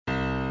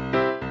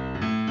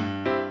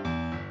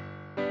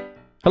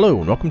Hello,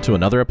 and welcome to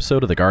another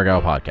episode of the Gargoyle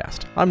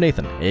Podcast. I'm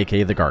Nathan,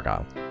 aka The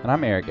Gargoyle. And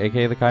I'm Eric,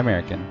 aka The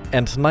Chimerican.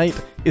 And tonight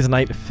is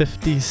night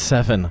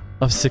 57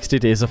 of 60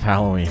 Days of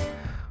Halloween.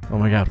 Oh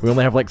my god, we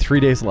only have like 3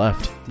 days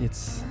left.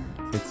 It's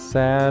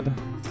sad,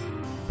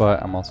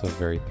 but I'm also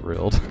very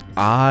thrilled.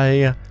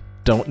 I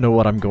don't know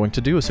what I'm going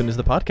to do as soon as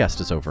the podcast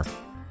is over.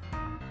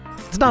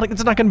 It's not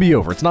going to be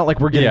over. It's not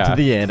like we're getting to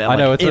the end and I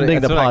know, like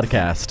ending the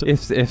podcast.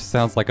 It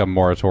sounds like a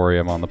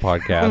moratorium on the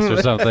podcast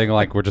or something,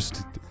 like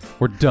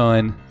we're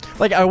done.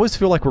 Like, I always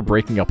feel like we're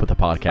breaking up with the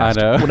podcast.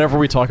 I know. Whenever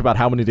we talk about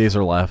how many days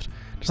are left.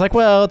 Just like,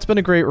 well, it's been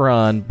a great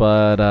run,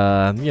 but,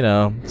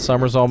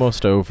 summer's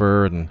almost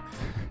over, and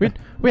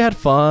we had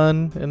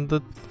fun, and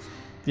I'm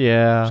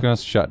just going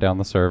to shut down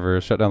the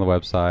servers, shut down the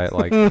website.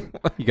 Like,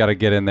 you got to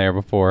get in there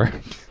before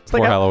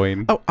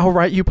Halloween. I'll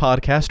write you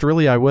podcast.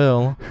 Really, I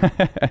will.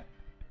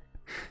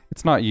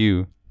 It's not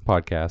you,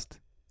 podcast.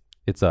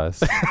 It's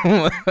us.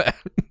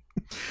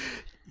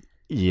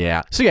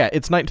 Yeah. So yeah,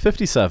 it's night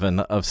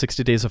 57 of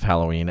 60 Days of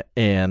Halloween,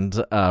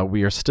 and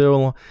we are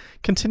still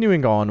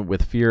continuing on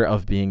with Fear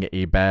of Being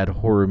a Bad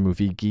Horror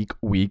Movie Geek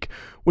Week,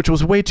 which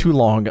was way too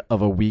long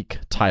of a week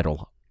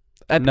title.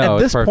 At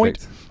this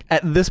point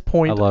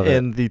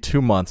in the 2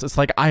 months, it's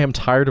like I am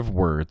tired of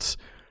words.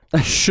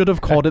 I should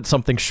have called it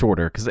something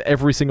shorter, because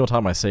every single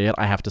time I say it,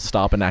 I have to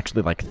stop and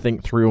actually like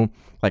think through,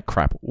 like,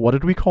 crap, what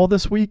did we call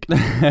this week?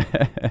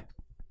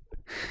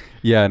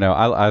 Yeah, no,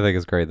 I think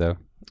it's great though.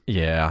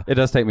 Yeah. It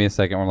does take me a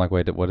second where I'm like,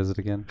 wait, what is it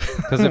again?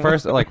 Because at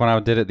first, like when I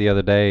did it the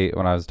other day,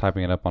 when I was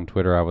typing it up on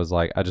Twitter, I was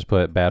like, I just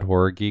put Bad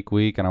Horror Geek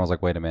Week, and I was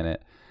like, wait a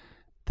minute,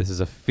 this is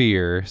a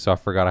fear, so I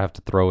forgot I have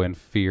to throw in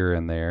fear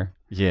in there.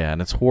 Yeah,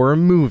 and it's horror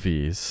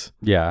movies.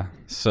 Yeah.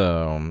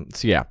 So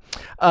yeah.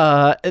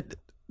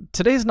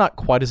 Today's not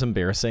quite as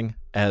embarrassing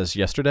as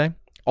yesterday,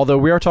 although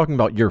we are talking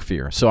about your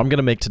fear, so I'm going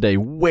to make today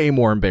way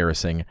more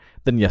embarrassing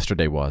than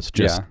yesterday was,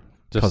 just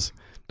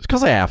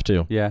because I have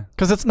to. Yeah.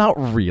 Because it's not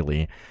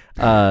really.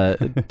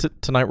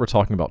 Tonight we're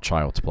talking about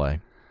Child's Play.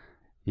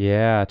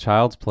 Yeah,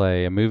 Child's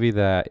Play, a movie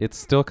that it's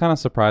still kind of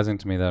surprising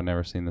to me that I've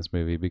never seen this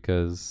movie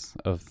because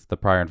of the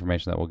prior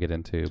information that we'll get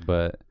into,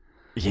 but...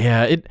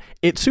 Yeah,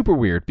 it's super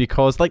weird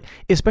because, like,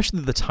 especially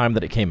the time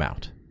that it came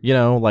out. You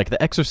know, like,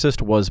 The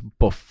Exorcist was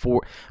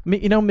before...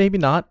 maybe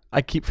not.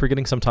 I keep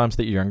forgetting sometimes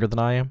that you're younger than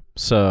I am,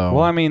 so...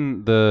 Well, I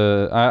mean,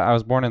 I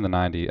was born in the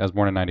 90s. I was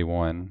born in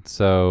 91,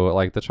 so,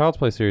 like, the Child's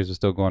Play series was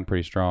still going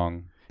pretty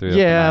strong through the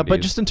 90s.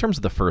 But just in terms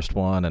of the first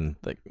one, and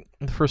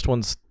the first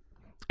one's...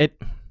 I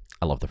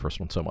love the first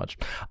one so much.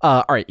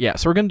 All right, yeah,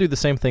 so we're going to do the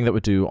same thing that we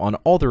do on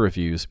all the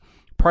reviews.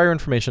 Prior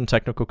information,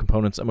 technical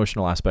components,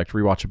 emotional aspect,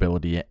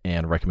 rewatchability,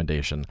 and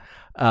recommendation.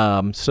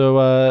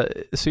 So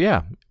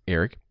yeah,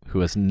 Eric, who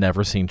has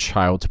never seen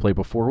Child's Play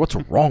before, what's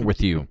wrong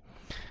with you?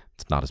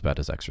 It's not as bad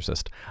as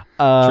Exorcist.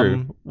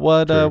 True.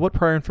 What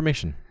prior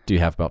information do you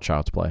have about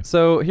Child's Play?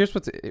 So here's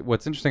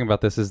what's interesting about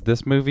this is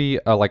this movie,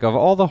 like of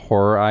all the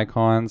horror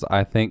icons,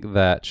 I think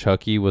that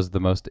Chucky was the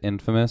most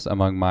infamous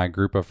among my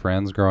group of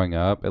friends growing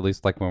up, at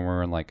least like when we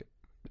were in like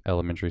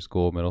elementary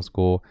school, middle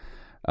school.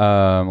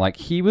 Like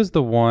he was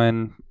the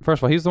one,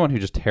 first of all, he's the one who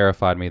just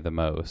terrified me the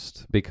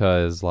most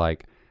because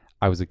like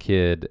I was a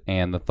kid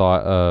and the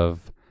thought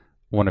of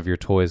one of your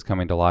toys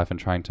coming to life and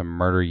trying to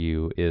murder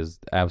you is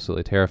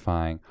absolutely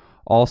terrifying.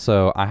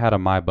 Also, I had a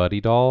My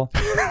Buddy doll,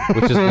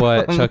 which is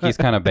what Chucky's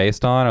kind of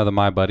based on, are the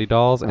My Buddy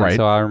dolls. And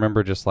so I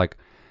remember just like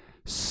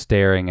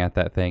staring at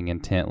that thing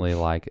intently,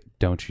 like,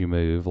 don't you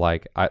move.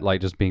 Like, I like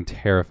just being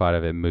terrified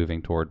of it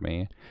moving toward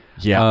me.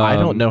 Yeah, I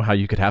don't know how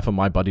you could have a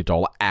My Buddy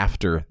doll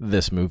after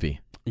this movie.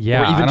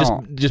 Yeah, or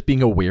even just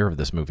being aware of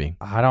this movie.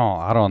 I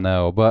don't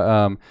know.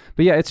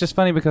 But yeah, it's just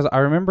funny because I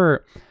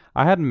remember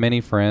I had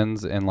many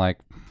friends and like,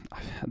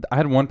 I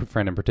had one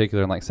friend in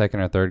particular in like second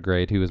or third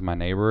grade who was my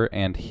neighbor,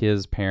 and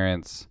his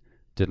parents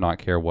did not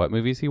care what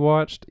movies he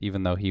watched,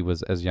 even though he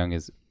was as young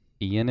as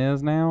Ian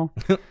is now.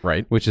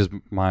 Right. Which is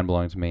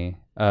mind-blowing to me.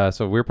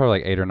 So we were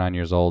probably like 8 or 9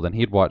 years old, and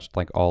he'd watched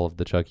like all of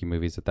the Chucky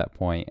movies at that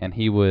point, and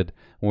he would,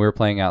 when we were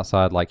playing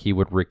outside, like he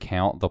would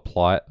recount the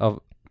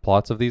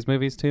plots of these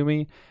movies to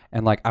me,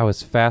 and like I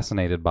was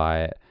fascinated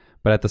by it,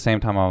 but at the same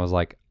time I was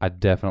like, I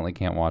definitely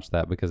can't watch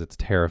that because it's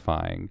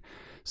terrifying.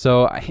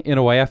 So in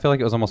a way, I feel like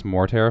it was almost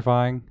more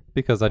terrifying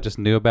because I just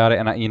knew about it,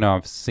 and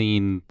I've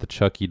seen the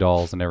Chucky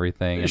dolls and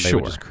everything, and they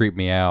would just creep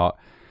me out.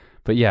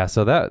 But yeah,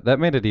 so that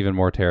made it even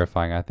more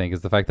terrifying, I think,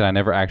 is the fact that I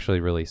never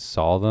actually really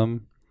saw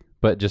them,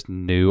 but just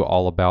knew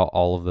all about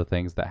all of the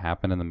things that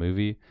happened in the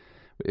movie.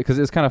 Because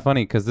it's kind of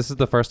funny, because this is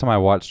the first time I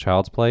watched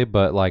Child's Play,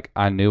 but like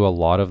I knew a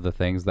lot of the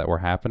things that were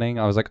happening.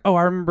 I was like, oh,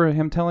 I remember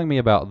him telling me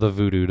about the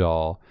voodoo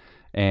doll,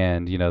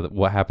 and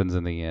what happens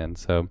in the end.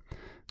 So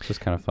it's just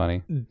kind of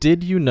funny.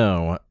 Did you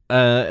know,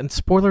 and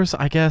spoilers,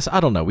 I guess, I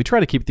don't know. We try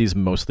to keep these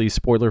mostly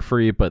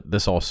spoiler-free, but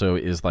this also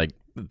is like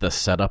the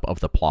setup of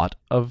the plot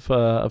of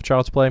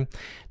Child's Play.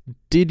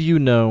 Did you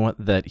know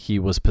that he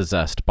was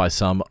possessed by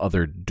some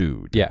other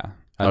dude? Yeah.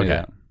 I knew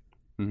that.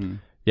 Mm-hmm.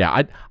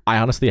 Yeah, I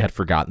honestly had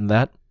forgotten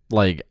that.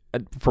 Like,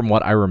 from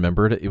what I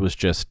remembered, it was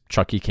just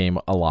Chucky came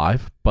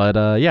alive.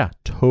 But yeah,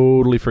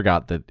 totally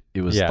forgot that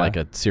it was like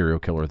a serial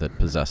killer that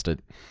possessed it.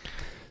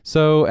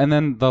 So, and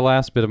then the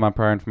last bit of my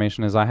prior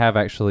information is I have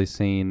actually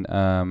seen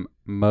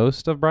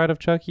most of Bride of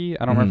Chucky.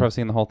 I don't remember if I've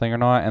seen the whole thing or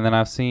not. And then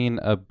I've seen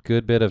a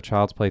good bit of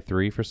Child's Play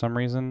 3 for some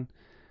reason.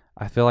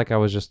 I feel like I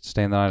was just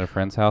staying the night at a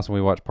friend's house and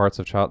we watched parts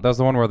of That was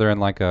the one where they're in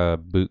like a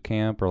boot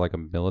camp or like a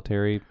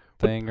military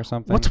thing or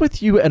something. What's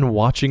with you and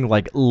watching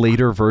like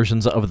later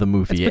versions of the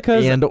movie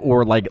and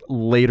or like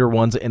later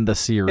ones in the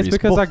series? It's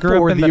because I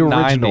grew up in the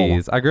original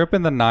 90s. I grew up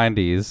in the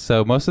 90s,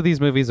 so most of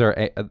these movies are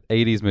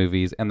 80s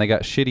movies, and they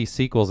got shitty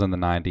sequels in the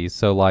 90s.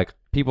 So like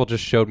people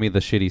just showed me the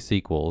shitty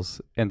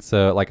sequels, and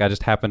so like I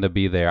just happened to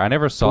be there. I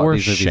never sought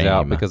these movies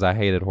out because I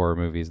hated horror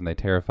movies and they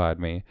terrified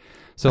me.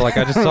 So like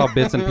I just saw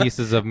bits and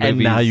pieces of movies. And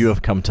now you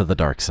have come to the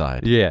dark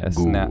side. Yes.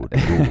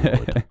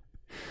 Good.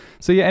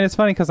 So yeah, and it's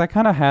funny because I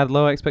kind of had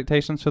low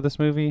expectations for this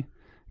movie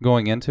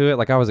going into it.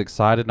 Like I was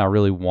excited and I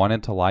really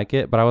wanted to like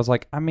it, but I was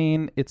like, I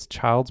mean, it's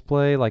Child's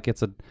Play. Like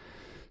it's a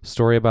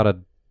story about a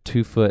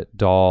 2-foot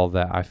doll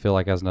that I feel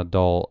like as an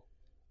adult,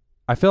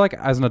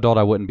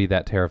 I wouldn't be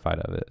that terrified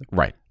of it.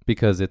 Right.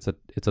 Because it's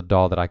a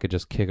doll that I could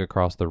just kick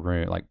across the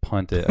room, like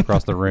punt it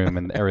across the room,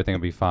 and everything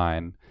would be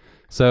fine.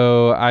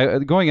 So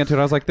going into it,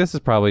 I was like, this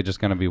is probably just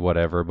going to be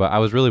whatever, but I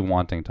was really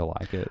wanting to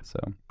like it. So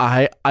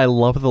I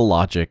love the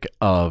logic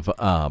of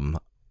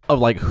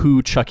like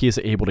who Chucky is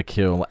able to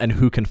kill and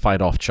who can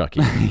fight off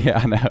Chucky.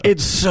 Yeah, I know.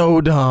 It's so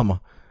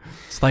dumb.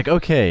 It's like,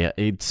 okay,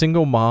 a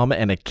single mom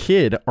and a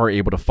kid are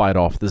able to fight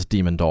off this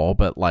demon doll,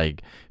 but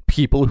like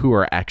people who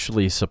are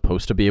actually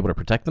supposed to be able to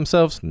protect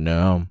themselves,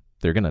 no.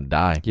 They're gonna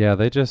die. Yeah,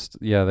 they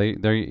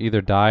either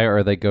die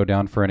or they go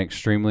down for an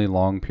extremely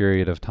long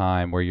period of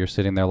time where you're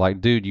sitting there like,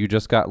 dude, you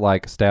just got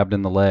like stabbed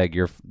in the leg.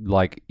 You're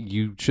like,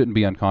 you shouldn't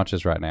be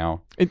unconscious right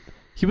now.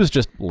 He was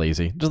just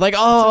lazy, just like,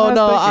 oh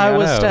no, I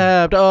was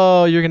stabbed.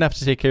 Oh, you're gonna have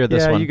to take care of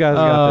this one. Yeah, you guys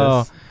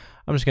got this.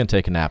 I'm just gonna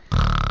take a nap.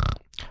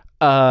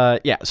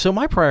 Yeah. So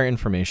my prior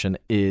information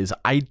is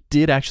I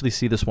did actually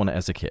see this one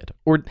as a kid,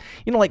 or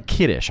like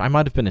kiddish. I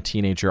might have been a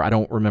teenager. I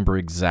don't remember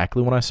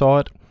exactly when I saw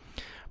it.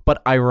 But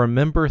I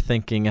remember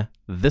thinking,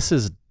 this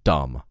is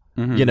dumb.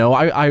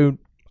 Mm-hmm.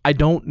 I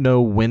don't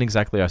know when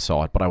exactly I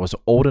saw it, but I was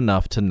old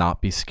enough to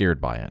not be scared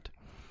by it,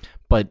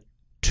 but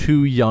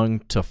too young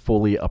to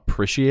fully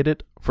appreciate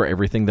it for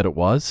everything that it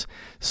was.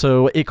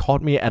 So it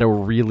caught me at a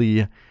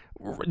really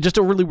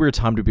weird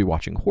time to be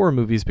watching horror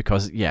movies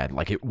because, yeah,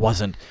 like it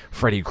wasn't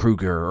Freddy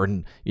Krueger or,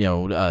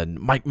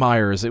 Mike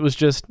Myers. It was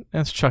just,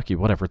 it's Chucky,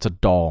 whatever. It's a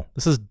doll.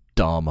 This is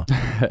dumb.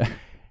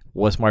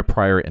 Was my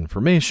prior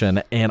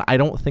information, and I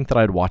don't think that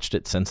I'd watched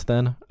it since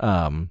then.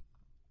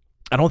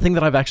 I don't think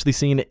that I've actually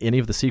seen any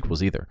of the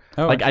sequels either.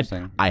 Oh, like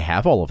interesting. I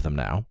have all of them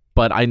now,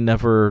 but I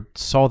never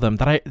saw them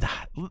that I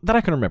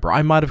can remember.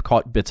 I might have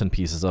caught bits and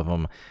pieces of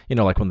them,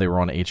 like when they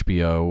were on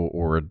HBO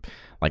or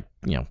like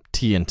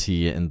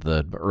TNT in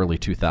the early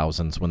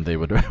 2000s when they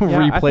would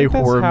replay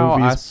horror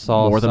movies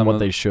more than what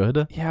they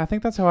should. Yeah, I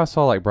think that's how I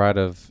saw like Bride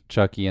of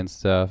Chucky and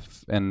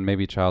stuff, and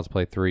maybe Child's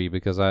Play 3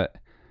 because I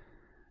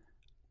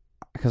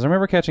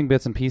remember catching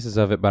bits and pieces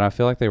of it, but I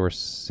feel like they were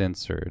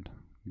censored.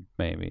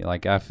 Maybe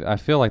like I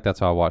feel like that's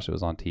how I watched it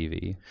was on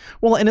TV.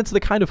 Well, and it's the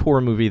kind of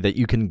horror movie that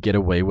you can get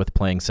away with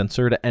playing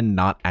censored and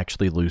not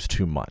actually lose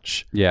too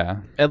much. Yeah,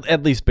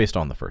 at least based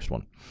on the first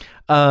one.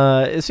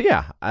 So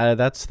yeah,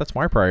 that's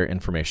my prior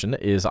information.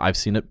 Is I've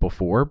seen it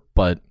before,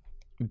 but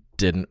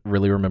didn't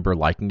really remember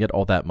liking it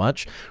all that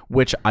much.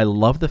 Which I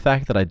love the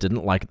fact that I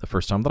didn't like it the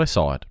first time that I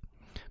saw it,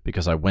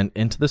 because I went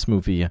into this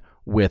movie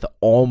with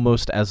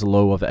almost as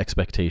low of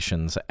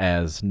expectations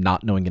as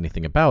not knowing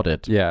anything about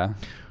it. Yeah.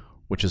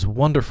 Which is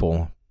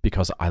wonderful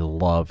because I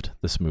loved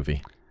this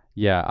movie.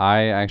 Yeah,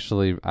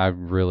 I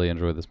really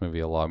enjoyed this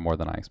movie a lot more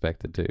than I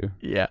expected to.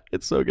 Yeah,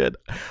 it's so good.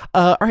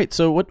 All right,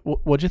 so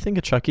what'd you think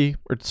of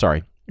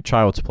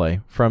Child's Play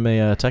from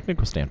a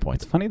technical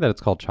standpoint? It's funny that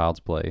it's called Child's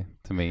Play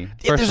to me.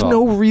 There's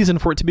no reason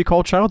for it to be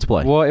called Child's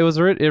Play. Well,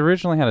 it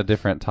originally had a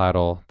different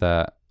title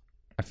that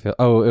it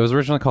was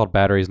originally called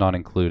Batteries Not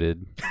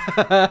Included.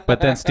 But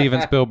then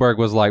Steven Spielberg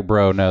was like,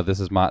 bro, no,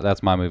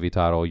 that's my movie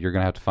title. You're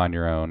going to have to find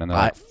your own. And they're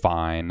like,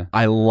 fine.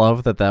 I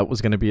love that was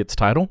going to be its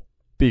title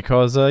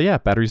because,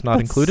 Batteries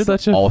Not Included,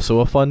 also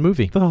a fun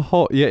movie.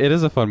 It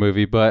is a fun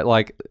movie, but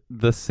like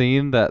the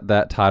scene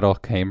that title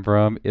came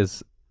from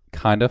is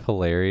kind of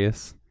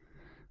hilarious.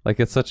 Like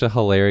it's such a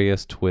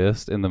hilarious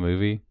twist in the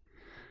movie.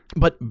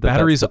 But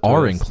batteries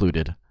are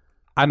included.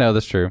 I know,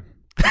 that's true.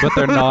 But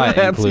they're not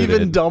That's included. That's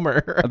even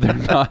dumber. They're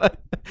not.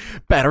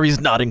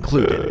 Batteries not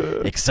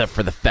included, except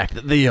for the fact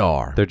that they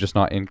are. They're just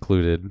not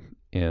included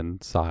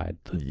inside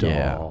the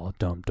Yeah. doll.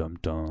 Dum, dum,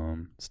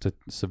 dum. It's to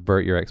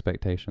subvert your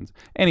expectations.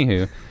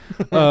 Anywho.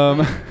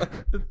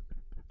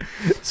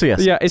 So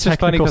yes. Yeah, it's just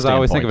funny because I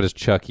always think of it as as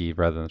Chucky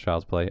rather than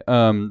Child's Play.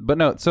 But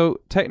no,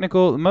 so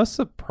technical, the most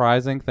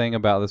surprising thing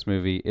about this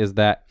movie is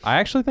that I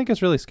actually think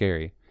it's really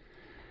scary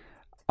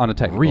on a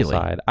technical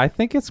side. I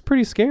think it's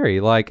pretty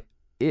scary. Like,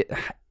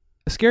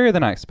 scarier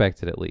than I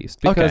expected, at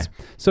least. Because,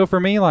 so for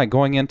me, like,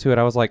 going into it,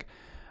 I was like,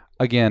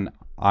 again,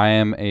 I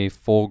am a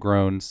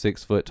full-grown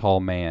 6-foot tall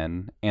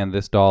man, and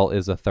this doll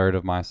is a third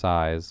of my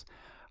size,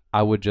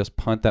 I would just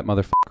punt that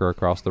motherfucker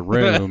across the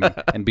room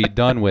and be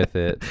done with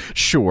it.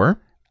 Sure.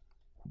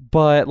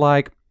 But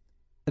like,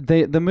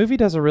 the movie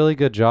does a really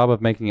good job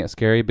of making it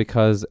scary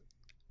because,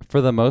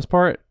 for the most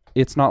part,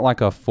 it's not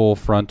like a full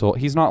frontal.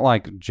 He's not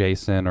like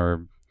Jason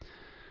or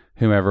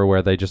whomever,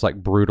 where they just like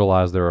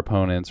brutalize their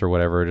opponents or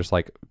whatever, just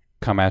like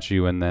come at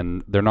you and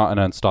then they're not an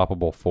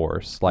unstoppable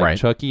force. Like,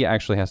 Chucky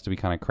actually has to be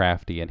kind of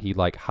crafty, and he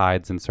like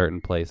hides in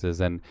certain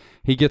places, and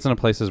he gets into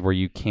places where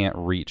you can't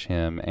reach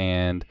him.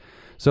 And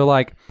so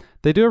like,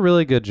 they do a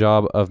really good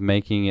job of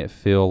making it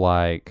feel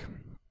like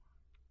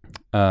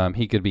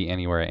he could be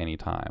anywhere at any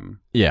time.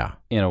 Yeah.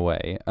 In a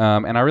way.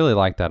 And I really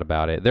like that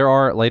about it. There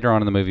are, later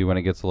on in the movie, when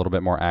it gets a little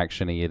bit more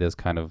action-y, it is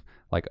kind of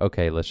like,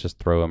 okay, let's just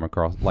throw him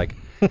across. Like,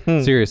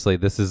 seriously,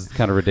 this is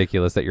kind of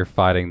ridiculous that you're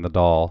fighting the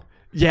doll.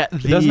 Yeah.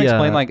 It doesn't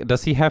explain, like,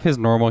 does he have his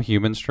normal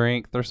human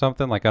strength or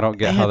something? Like, I don't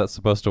get how that's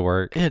supposed to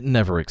work. It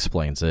never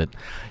explains it.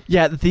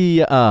 Yeah,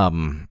 see,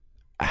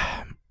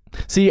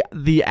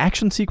 the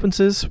action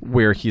sequences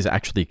where he's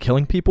actually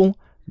killing people,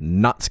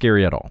 not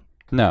scary at all.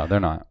 No, they're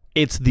not.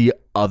 It's the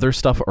other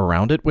stuff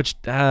around it, which,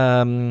 you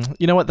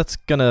know what, that's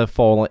going to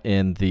fall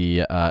in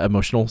the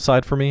emotional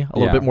side for me a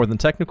little bit more than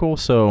technical,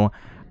 so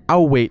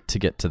I'll wait to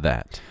get to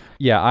that.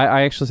 Yeah,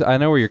 I actually, I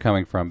know where you're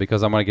coming from,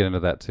 because I'm going to get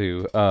into that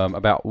too,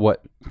 about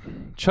what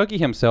Chucky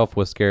himself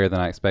was scarier than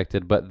I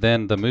expected, but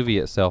then the movie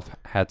itself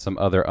had some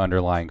other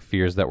underlying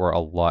fears that were a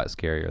lot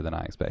scarier than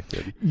I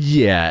expected.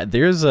 Yeah,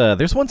 there's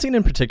one scene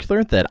in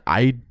particular that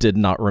I did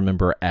not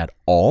remember at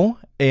all,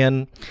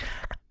 and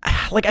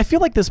like, I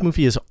feel like this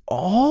movie is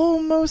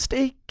almost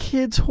a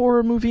kid's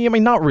horror movie. I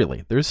mean, not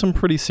really. There's some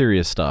pretty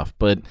serious stuff,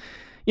 but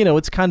you know,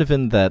 it's kind of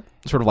in that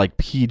sort of like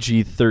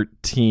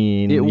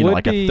PG-13, you know,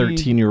 like a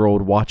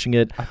 13-year-old watching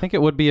it. I think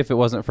it would be if it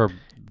wasn't for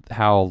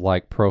how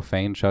like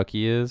profane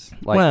Chucky is.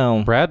 Like,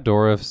 well, Brad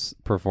Dourif's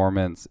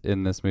performance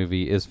in this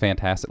movie is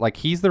fantastic. Like,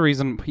 he's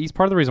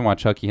part of the reason why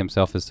Chucky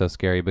himself is so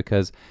scary,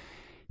 because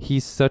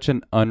he's such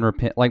an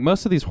like,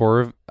 most of these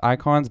horror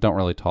icons don't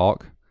really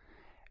talk,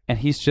 and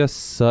he's just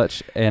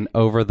such an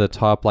over the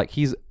top, like,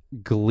 he's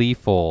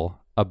gleeful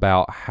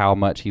about how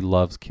much he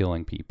loves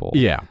killing people.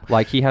 Yeah.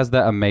 Like, he has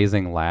that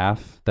amazing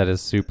laugh that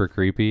is super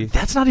creepy.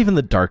 That's not even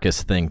the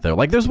darkest thing, though.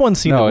 Like, there's one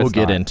scene that we'll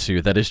get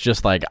into that is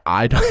just like,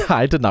 I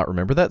did not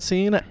remember that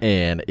scene,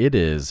 and it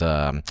is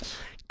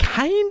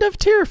kind of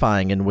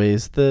terrifying in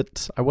ways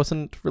that I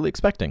wasn't really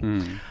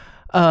expecting.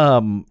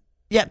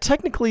 Yeah,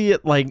 technically,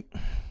 like,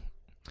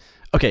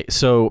 okay,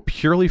 so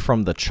purely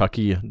from the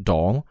Chucky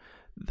doll,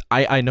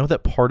 I know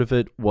that part of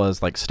it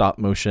was like stop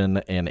motion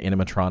and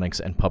animatronics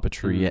and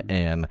puppetry,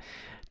 and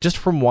just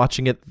from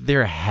watching it,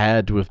 there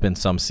had to have been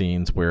some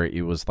scenes where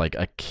it was like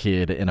a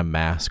kid in a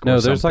mask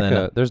or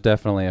something. There's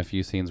definitely a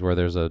few scenes where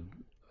there's a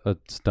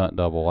stunt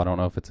double. I don't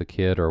know if it's a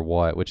kid or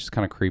what, which is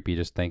kind of creepy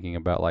just thinking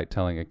about like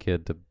telling a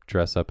kid to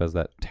dress up as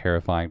that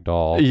terrifying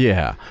doll.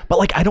 Yeah. But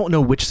like, I don't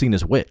know which scene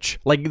is which.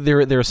 Like,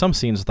 there are some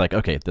scenes like,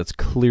 okay, that's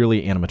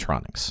clearly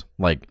animatronics,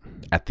 like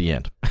at the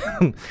end.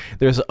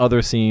 There's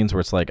other scenes where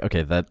it's like,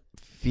 okay, that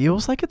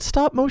feels like it's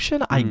stop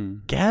motion, I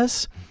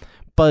guess.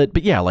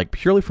 But yeah, like,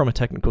 purely from a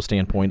technical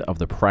standpoint of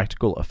the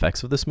practical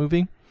effects of this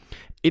movie,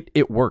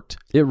 it worked.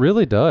 It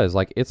really does.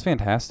 Like, it's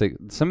fantastic.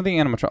 Some of the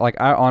animatronics, like,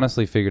 I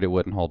honestly figured it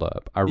wouldn't hold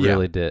up. I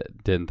really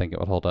didn't think it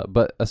would hold up.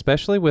 But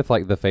especially with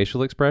like the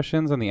facial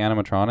expressions and the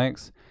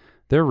animatronics,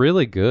 they're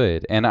really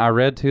good. And I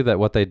read too that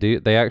what they do,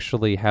 they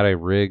actually had a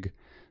rig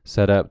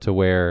set up to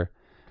where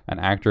an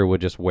actor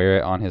would just wear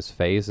it on his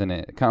face, and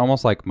it kind of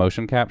almost like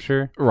motion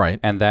capture. Right.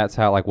 And that's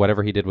how, like,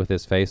 whatever he did with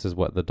his face is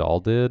what the doll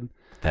did.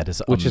 That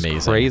is which amazing.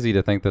 Is crazy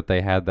to think that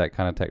they had that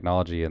kind of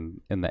technology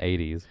in the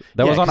 80s.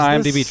 That was on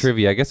IMDb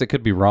trivia. I guess it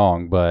could be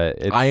wrong, but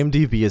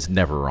IMDb is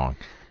never wrong.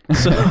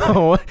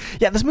 So,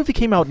 yeah, this movie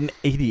came out in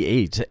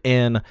 88,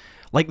 and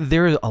like,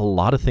 there are a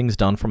lot of things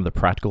done from the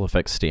practical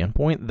effects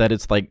standpoint that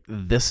it's like,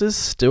 this is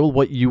still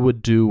what you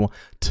would do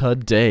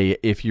today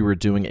if you were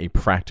doing a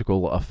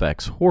practical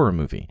effects horror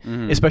movie,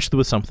 especially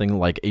with something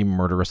like a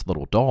murderous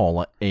little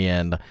doll.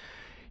 And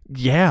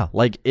yeah,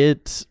 like,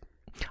 it's...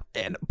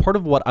 And part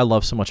of what I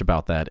love so much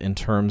about that, in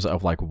terms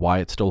of like why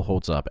it still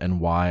holds up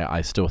and why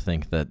I still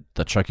think that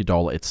the Chucky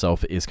doll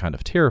itself is kind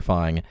of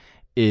terrifying,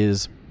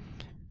 is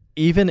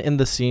even in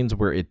the scenes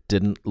where it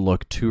didn't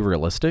look too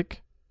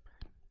realistic,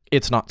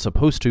 it's not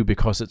supposed to,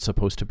 because it's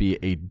supposed to be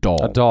a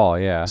doll. A doll,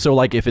 yeah. So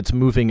like, if it's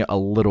moving a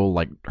little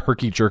like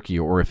herky-jerky,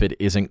 or if it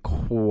isn't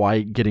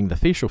quite getting the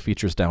facial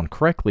features down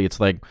correctly, it's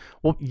like,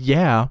 well,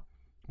 yeah,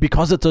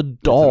 because it's a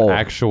doll. It's an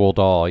actual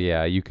doll,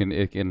 yeah.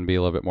 It can be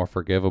a little bit more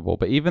forgivable.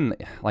 But even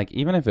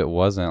if it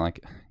wasn't,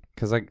 like,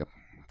 because I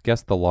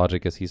guess the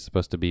logic is he's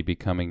supposed to be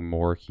becoming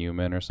more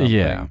human or something.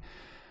 Yeah.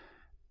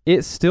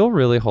 It still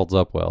really holds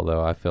up well,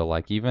 though, I feel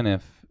like. Even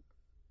if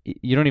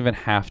you don't even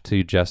have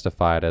to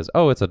justify it as,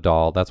 oh, it's a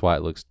doll, that's why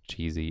it looks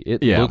cheesy.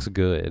 It looks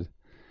good.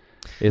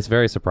 It's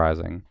very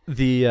surprising.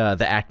 The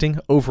acting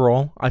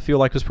overall, I feel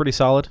like, was pretty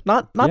solid.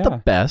 Not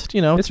the best,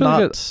 you know. It's really not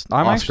good.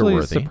 I'm actually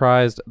Oscar-worthy.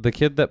 surprised. The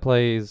kid that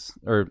plays,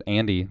 or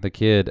Andy, the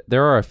kid,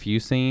 there are a few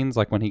scenes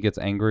like when he gets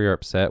angry or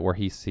upset where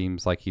he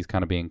seems like he's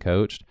kind of being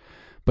coached,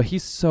 but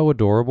he's so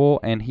adorable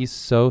and he's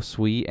so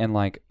sweet, and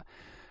like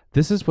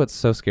this is what's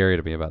so scary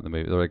to me about the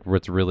movie. Like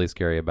what's really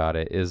scary about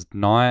it is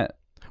not.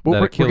 Well,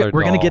 we're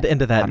going to get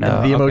into that,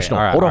 the emotional.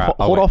 Okay,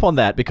 hold off on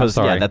that because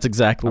that's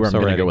exactly where I'm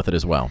going to ready. go with it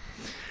as well.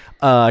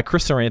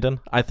 Chris Sarandon,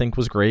 I think,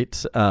 was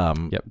great.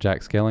 Yep,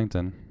 Jack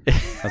Skellington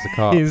as a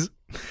cop.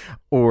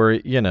 Or,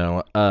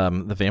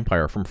 the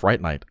vampire from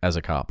Fright Night as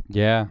a cop.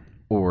 Yeah.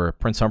 Or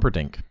Prince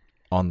Humperdinck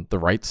on the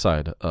right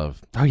side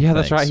of Oh, yeah,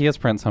 that's things. right. He is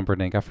Prince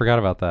Humperdinck. I forgot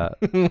about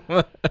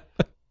that.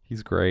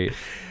 He's great.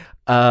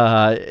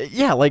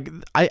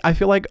 I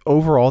feel like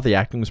overall the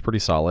acting was pretty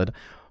solid.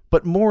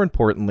 But more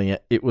importantly,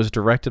 it was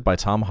directed by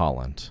Tom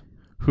Holland,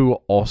 who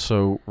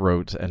also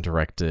wrote and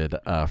directed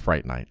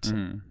Fright Night.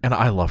 Mm. And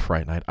I love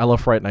Fright Night. I love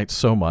Fright Night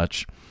so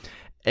much.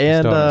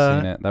 And Still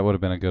haven't seen it. That would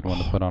have been a good one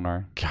to put on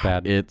our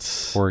bad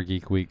it's Horror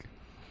Geek Week.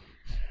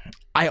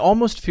 I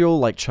almost feel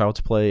like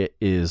Child's Play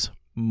is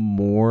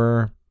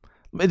more...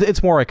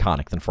 It's more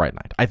iconic than Fright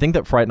Night. I think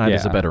that Fright Night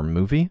is a better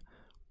movie,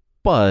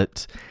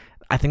 but...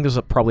 I think there's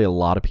probably a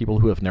lot of people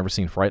who have never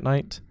seen Fright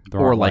Night.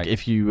 Or like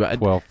if you...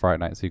 12 Fright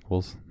Night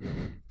sequels.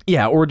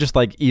 Yeah, or just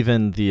like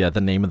even the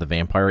name of the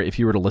vampire. If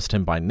you were to list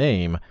him by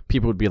name,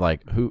 people would be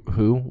like,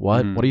 who,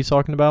 what? What are you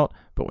talking about?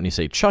 But when you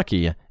say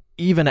Chucky,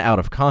 even out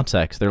of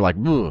context, they're like,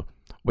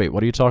 wait,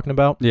 what are you talking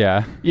about?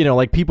 Yeah.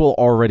 Like people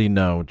already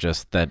know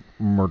just that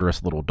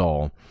murderous little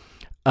doll.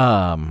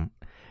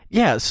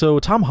 So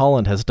Tom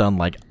Holland has done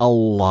like a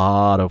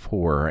lot of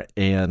horror,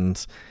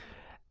 and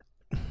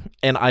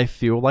I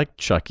feel like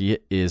Chucky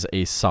is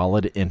a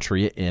solid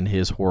entry in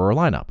his horror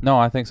lineup. No,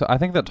 I think so. I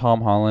think that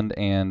Tom Holland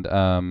and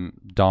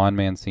Don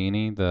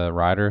Mancini, the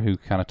writer who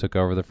kind of took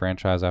over the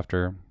franchise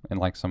after in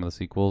like some of the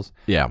sequels,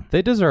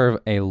 they deserve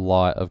a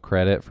lot of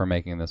credit for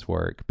making this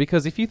work.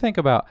 Because if you think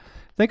about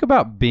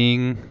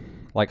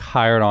being like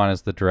hired on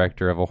as the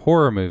director of a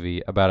horror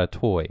movie about a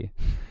toy,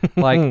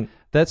 like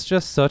that's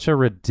just such a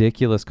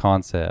ridiculous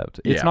concept.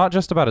 It's not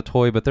just about a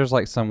toy, but there's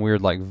like some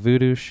weird like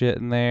voodoo shit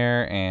in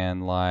there,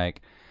 and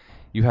like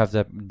you have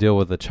to deal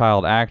with a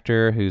child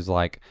actor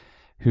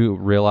who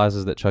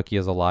realizes that Chucky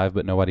is alive,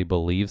 but nobody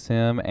believes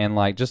him. And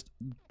like just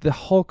the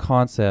whole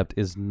concept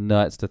is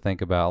nuts to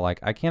think about. Like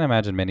I can't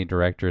imagine many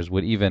directors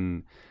would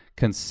even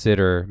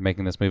consider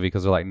making this movie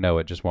because they're like, no,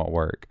 it just won't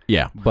work.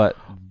 Yeah. But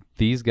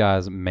these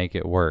guys make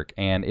it work,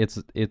 and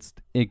it's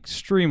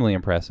extremely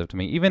impressive to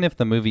me. Even if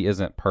the movie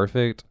isn't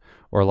perfect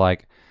or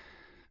like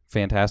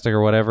fantastic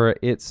or whatever,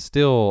 it's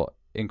still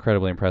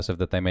incredibly impressive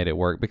that they made it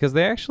work because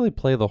they actually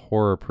play the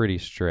horror pretty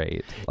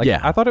straight. Like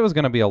I thought it was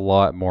going to be a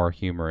lot more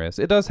humorous.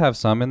 It does have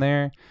some in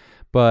there,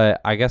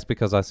 but I guess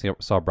because I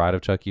saw Bride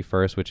of Chucky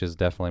first, which is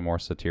definitely more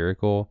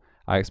satirical,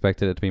 I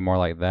expected it to be more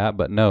like that.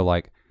 But no,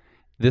 like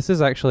this is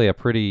actually a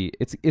pretty...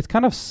 It's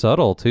kind of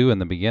subtle too in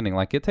the beginning.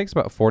 Like it takes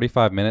about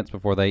 45 minutes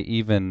before they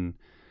even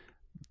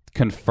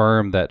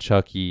confirm that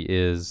Chucky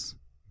is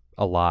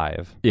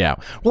alive. Yeah.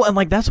 Well, and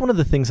like that's one of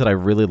the things that I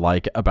really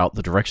like about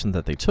the direction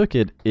that they took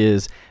it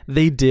is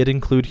they did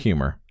include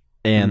humor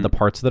and the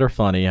parts that are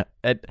funny.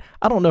 I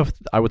don't know if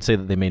I would say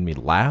that they made me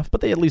laugh,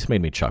 but they at least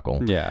made me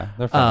chuckle. Yeah,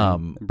 they're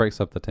funny. It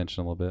breaks up the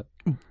tension a little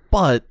bit.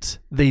 But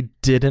they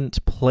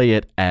didn't play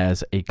it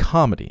as a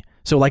comedy.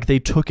 So like they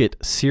took it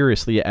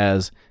seriously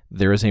as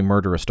there is a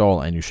murderous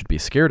doll and you should be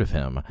scared of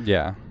him.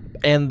 Yeah.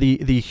 And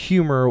the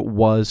humor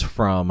was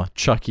from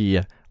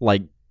Chucky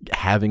like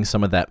having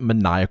some of that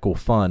maniacal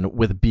fun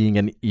with being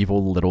an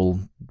evil little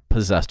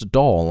possessed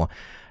doll.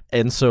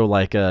 And so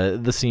like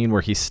the scene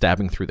where he's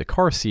stabbing through the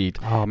car seat,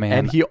 oh man,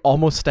 and he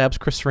almost stabs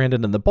Chris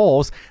Sarandon in the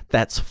balls,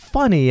 that's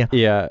funny.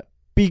 Yeah.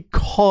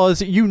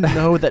 Because you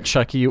know that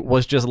Chucky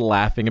was just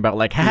laughing about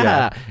like,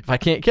 if I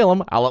can't kill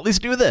him, I'll at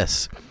least do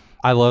this.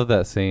 I love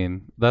that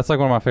scene. That's like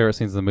one of my favorite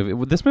scenes in the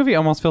movie. This movie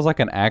almost feels like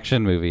an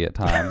action movie at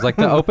times. Like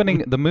the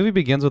opening, the movie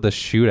begins with a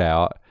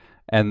shootout.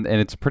 And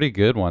it's a pretty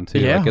good one, too.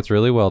 Yeah. Like, it's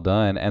really well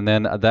done. And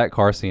then that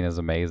car scene is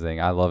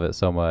amazing. I love it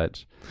so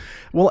much.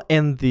 Well,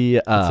 and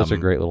it's such a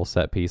great little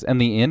set piece.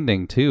 And the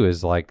ending, too,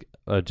 is like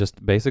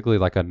just basically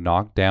like a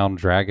knockdown,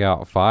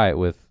 drag-out fight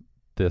with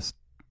this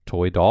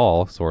toy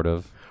doll, sort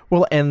of.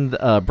 Well, and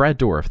Brad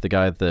Dourif, the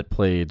guy that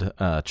played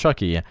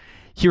Chucky,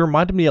 he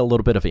reminded me a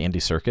little bit of Andy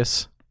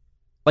Serkis.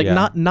 Like,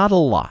 not a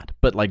lot,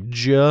 but like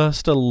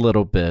just a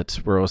little bit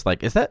where I was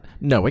like, is that?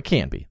 No, it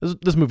can't be.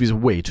 This movie's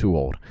way too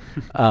old.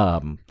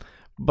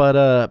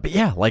 But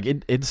yeah, like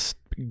it's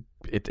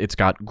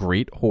got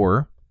great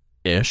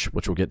horror-ish,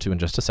 which we'll get to in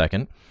just a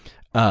second.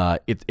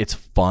 It's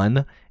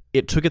fun.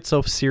 It took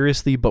itself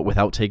seriously, but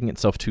without taking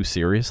itself too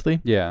seriously.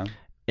 Yeah.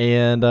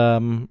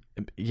 And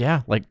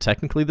yeah, like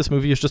technically this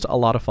movie is just a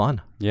lot of fun.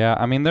 Yeah,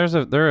 I mean, there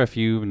are a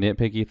few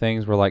nitpicky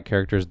things where like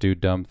characters do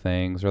dumb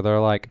things, or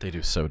They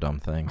do so dumb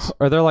things.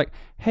 or they're like,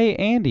 "Hey,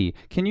 Andy,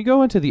 can you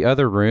go into the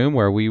other room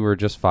where we were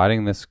just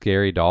fighting this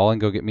scary doll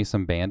and go get me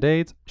some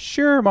Band-Aids?"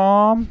 Sure,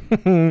 Mom.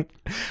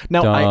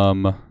 Now,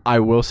 Dumb. I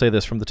will say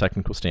this from the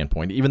technical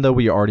standpoint, even though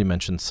we already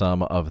mentioned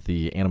some of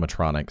the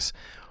animatronics,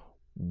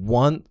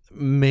 one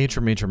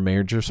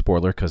major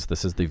spoiler, because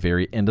this is the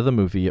very end of the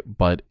movie,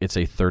 but it's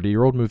a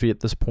 30-year-old movie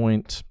at this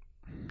point.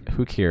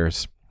 Who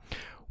cares?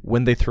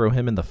 When they throw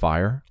him in the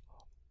fire,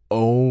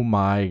 oh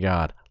my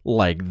God.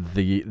 Like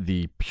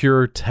the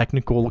pure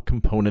technical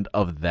component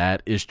of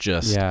that is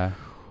just, Yeah.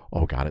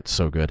 oh God, it's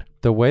so good.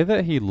 The way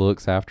that he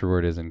looks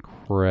afterward is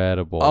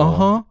incredible.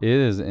 Uh-huh. It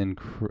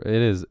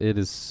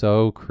is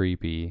so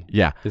creepy.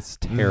 Yeah. It's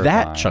terrifying.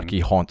 That Chucky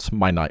haunts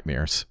my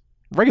nightmares.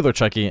 Regular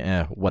Chucky,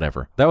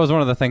 whatever. That was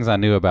one of the things I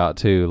knew about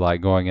too, like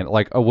going in,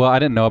 like, oh, well, I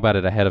didn't know about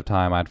it ahead of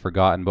time. I'd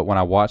forgotten. But when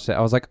I watched it, I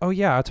was like, oh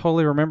yeah, I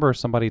totally remember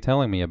somebody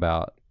telling me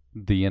about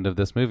the end of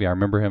this movie. I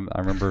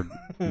remember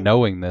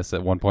knowing this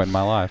at one point in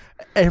my life.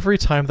 Every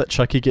time that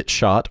Chucky gets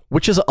shot,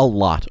 which is a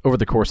lot over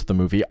the course of the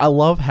movie, I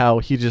love how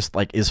he just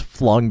like is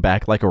flung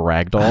back like a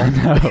rag doll.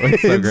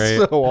 It's so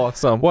great. It's so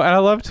awesome. Well, and I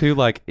love too,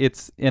 like,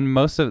 it's in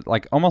most of,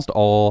 like, almost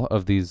all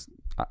of these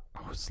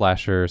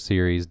slasher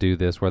series do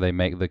this, where they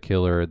make the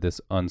killer this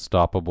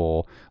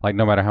unstoppable, like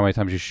no matter how many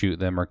times you shoot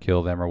them or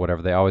kill them or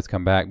whatever, they always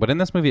come back. But in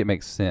this movie it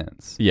makes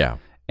sense. Yeah.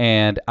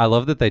 And I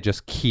love that they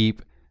just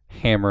keep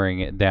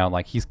hammering it down,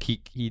 like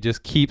he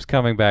just keeps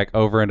coming back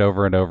over and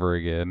over and over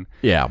again.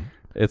 Yeah.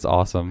 It's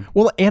awesome.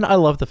 Well, and I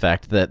love the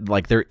fact that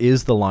like there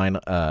is the line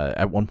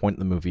at one point in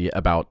the movie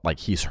about like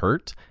he's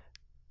hurt.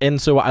 And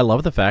so I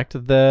love the fact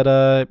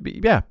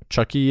that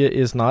Chucky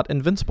is not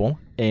invincible,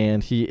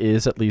 and he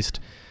is at least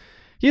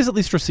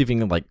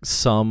receiving like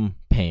some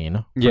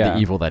pain for the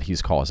evil that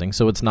he's causing.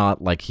 So it's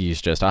not like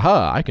he's just,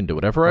 aha, I can do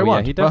whatever I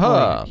want.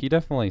 He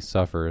definitely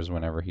suffers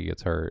whenever he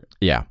gets hurt.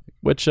 Yeah,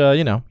 which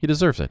he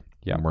deserves it.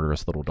 Yeah,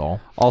 murderous little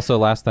doll. Also,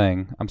 last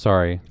thing, I'm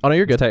sorry. Oh no,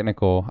 you're good. It's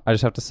technical. I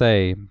just have to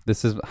say,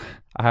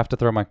 I have to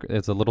throw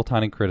it's a little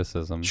tiny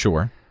criticism.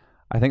 Sure.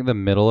 I think the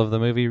middle of the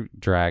movie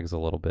drags a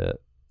little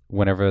bit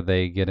whenever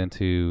they get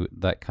into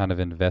that kind of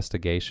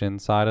investigation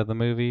side of the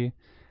movie.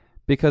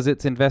 Because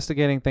it's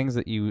investigating things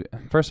that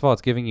first of all,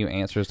 it's giving you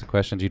answers to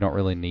questions you don't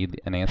really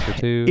need an answer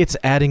to. It's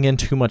adding in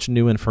too much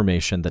new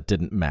information that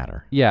didn't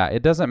matter. Yeah,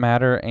 it doesn't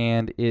matter.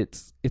 And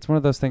it's one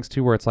of those things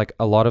too, where it's like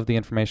a lot of the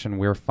information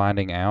we're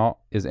finding out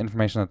is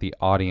information that the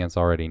audience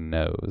already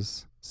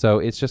knows. So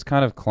it's just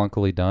kind of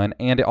clunkily done.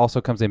 And it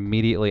also comes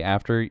immediately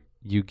after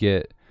you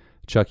get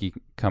Chucky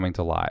coming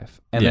to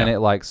life. And then it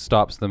like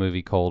stops the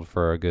movie cold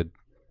for a good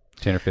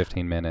 10 or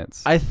 15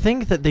 minutes. I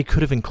think that they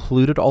could have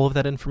included all of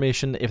that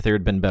information if there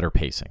had been better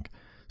pacing.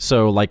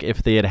 So, like,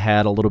 if they had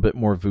had a little bit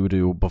more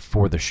voodoo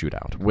before the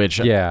shootout, which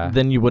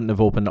then you wouldn't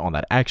have opened on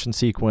that action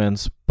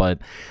sequence. But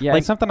yeah,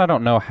 it's something I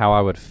don't know how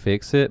I would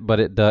fix it, but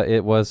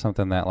it was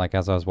something that, like,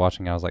 as I was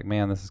watching, I was like,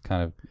 man, this is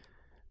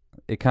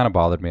it kind of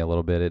bothered me a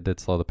little bit. It did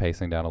slow the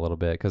pacing down a little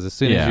bit, because as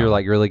soon as you're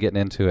like really getting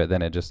into it,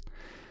 then it just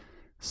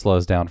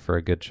slows down for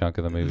a good chunk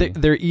of the movie.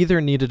 There either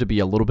needed to be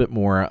a little bit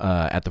more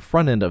at the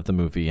front end of the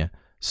movie,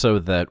 so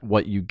that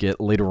what you get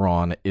later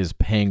on is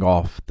paying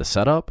off the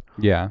setup.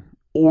 Yeah.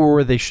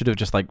 Or they should have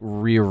just like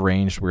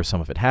rearranged where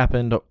some of it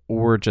happened,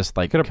 or just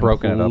like could have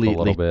broken it up a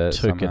little bit.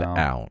 Took somehow. it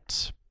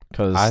out.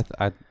 Because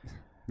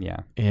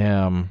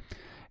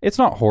it's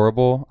not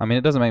horrible. I mean,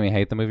 it doesn't make me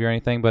hate the movie or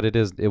anything, but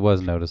it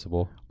was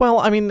noticeable. Well,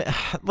 I mean,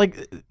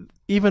 like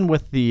even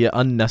with the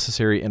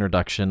unnecessary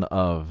introduction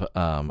of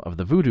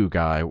the voodoo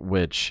guy,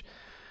 which,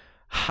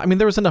 I mean,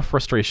 there was enough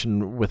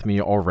frustration with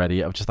me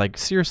already of just like,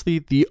 seriously,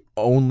 the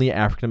only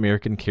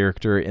African-American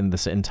character in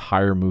this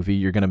entire movie,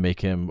 you're going to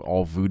make him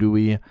all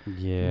voodoo-y?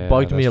 Yeah.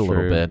 Bugged me a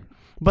little bit.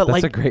 But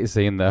that's like, a great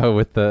scene, though,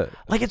 with the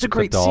like, it's a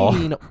great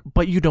scene,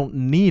 but you don't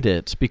need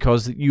it,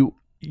 because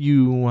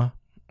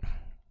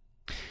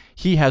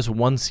he has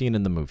one scene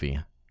in the movie,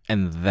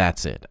 and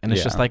that's it. And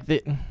it's just like,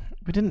 we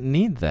didn't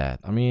need that.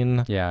 I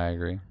mean... Yeah, I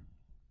agree.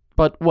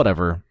 But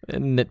whatever,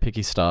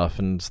 nitpicky stuff,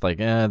 and it's like,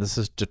 this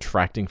is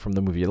detracting from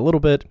the movie a little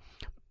bit.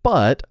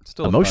 But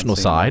still emotional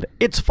side,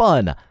 it's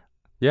fun.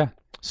 Yeah.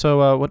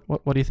 So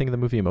what do you think of the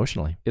movie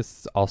emotionally?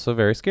 It's also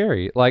very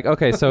scary. Like,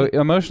 okay, so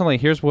emotionally,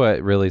 here's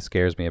what really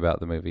scares me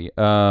about the movie,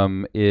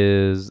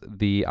 is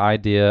the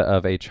idea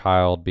of a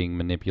child being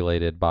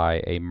manipulated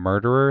by a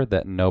murderer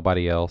that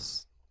nobody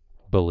else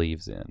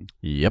believes in.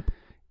 Yep.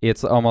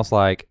 It's almost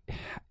like...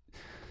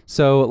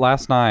 So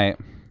last night,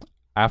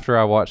 after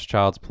I watched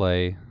Child's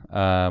Play,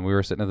 we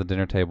were sitting at the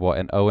dinner table,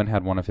 and Owen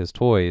had one of his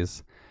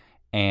toys,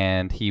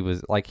 and he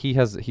was like, he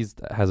has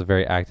a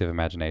very active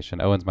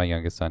imagination. Owen's my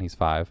youngest son. He's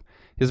 5.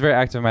 He has a very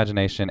active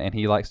imagination, and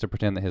he likes to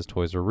pretend that his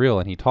toys are real,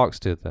 and he talks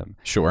to them.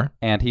 Sure.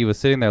 And he was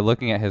sitting there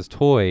looking at his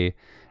toy,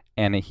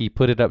 and he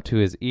put it up to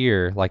his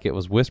ear like it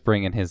was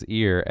whispering in his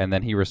ear, and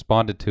then he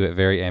responded to it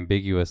very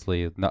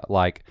ambiguously, not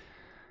like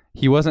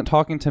he wasn't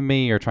talking to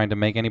me or trying to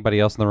make anybody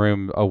else in the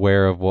room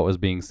aware of what was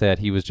being said.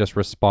 He was just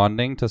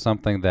responding to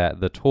something that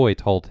the toy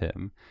told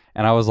him.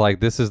 And I was like,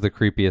 this is the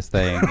creepiest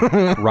thing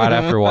right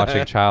after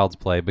watching Child's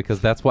Play,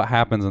 because that's what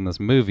happens in this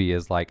movie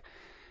is like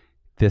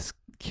this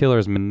killer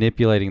is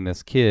manipulating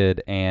this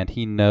kid, and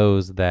he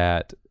knows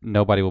that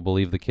nobody will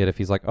believe the kid if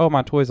he's like, oh,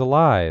 my toy's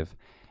alive.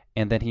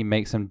 And then he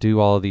makes him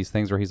do all of these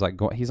things where he's like,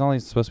 he's only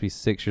supposed to be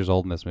 6 years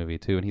old in this movie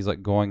too. And he's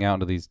like going out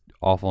into these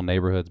awful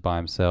neighborhoods by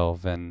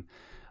himself. And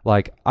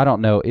like, I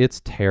don't know.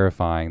 It's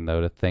terrifying though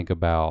to think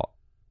about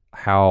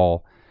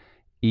how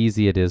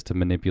easy it is to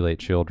manipulate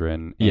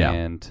children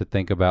and to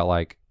think about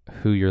like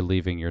who you're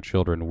leaving your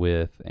children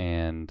with.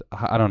 And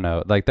I don't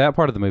know, like that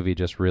part of the movie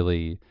just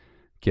really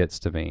gets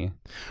to me.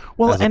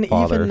 Well, and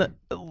even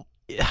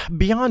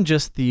beyond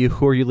just the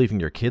who are you leaving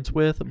your kids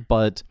with,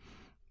 but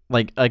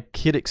like a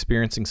kid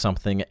experiencing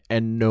something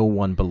and no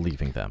one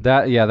believing them.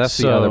 That's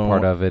the other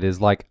part of it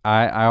is like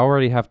I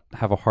already have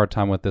a hard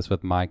time with this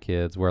with my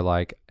kids where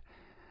like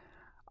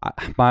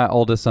my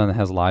oldest son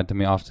has lied to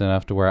me often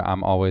enough to where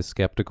I'm always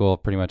skeptical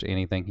of pretty much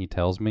anything he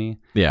tells me.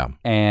 Yeah.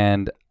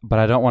 But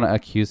I don't want to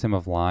accuse him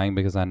of lying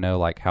because I know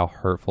like how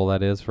hurtful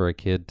that is for a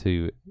kid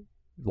to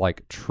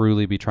like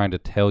truly be trying to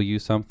tell you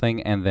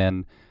something and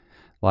then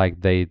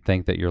like they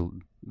think that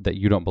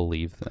you don't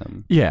believe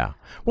them. Yeah.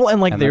 Well,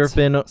 and like there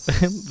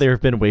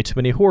have been way too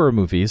many horror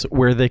movies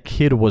where the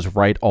kid was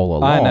right all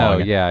along. I know.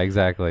 Yeah,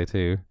 exactly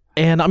too.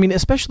 And I mean,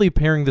 especially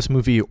pairing this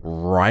movie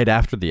right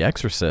after The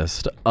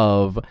Exorcist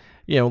of,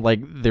 you know, like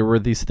there were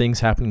these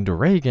things happening to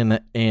Reagan,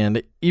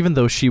 and even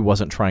though she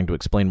wasn't trying to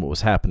explain what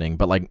was happening,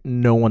 but like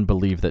no one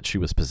believed that she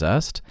was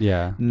possessed.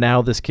 Yeah.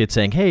 Now this kid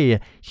saying, hey,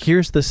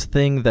 here's this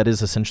thing that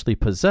is essentially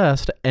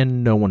possessed,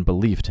 and no one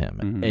believed him.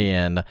 Mm-hmm.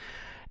 And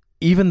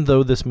even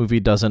though this movie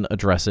doesn't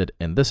address it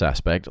in this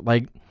aspect,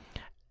 like,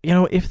 you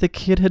know, if the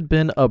kid had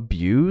been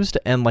abused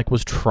and like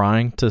was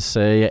trying to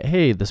say,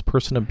 hey, this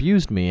person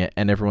abused me,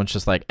 and everyone's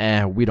just like,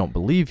 we don't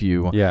believe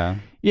you. Yeah.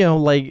 You know,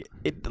 like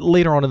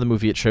later on in the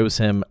movie, it shows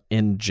him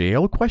in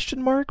jail,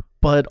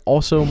 but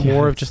also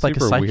more of just like a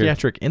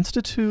psychiatric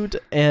institute.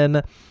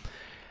 And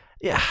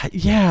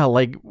yeah,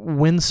 like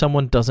when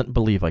someone doesn't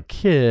believe a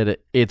kid,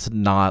 it's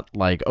not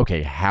like,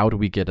 okay, how do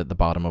we get at the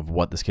bottom of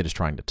what this kid is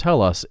trying to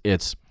tell us?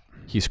 It's,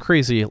 he's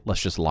crazy,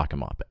 let's just lock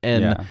him up.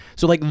 And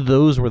so like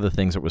those were the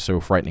things that was so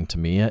frightening to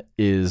me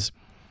is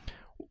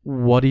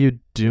what do you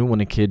do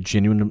when a kid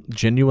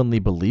genuinely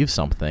believes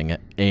something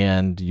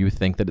and you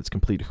think that it's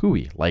complete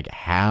hooey? Like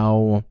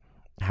how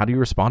do you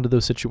respond to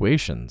those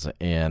situations?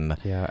 And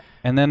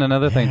and then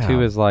another thing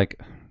too is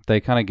like they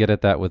kind of get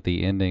at that with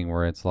the ending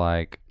where it's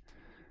like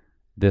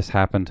this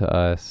happened to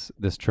us,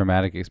 this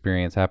traumatic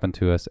experience happened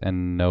to us,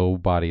 and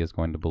nobody is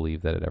going to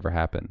believe that it ever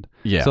happened.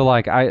 Yeah. So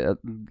like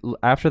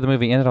after the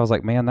movie ended, I was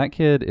like, man, that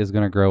kid is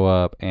going to grow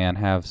up and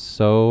have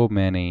so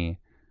many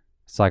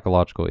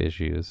psychological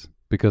issues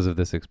because of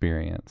this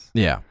experience.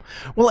 Yeah.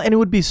 Well, and it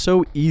would be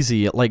so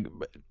easy, like,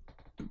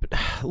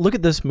 look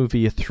at this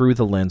movie through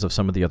the lens of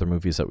some of the other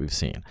movies that we've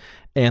seen.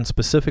 And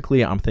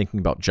specifically, I'm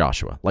thinking about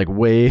Joshua, like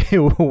way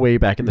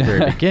back at the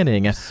very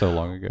beginning. So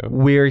long ago.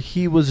 Where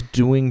he was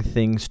doing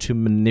things to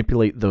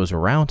manipulate those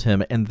around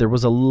him, and there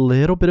was a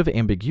little bit of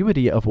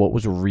ambiguity of what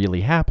was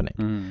really happening.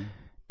 Mm.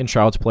 In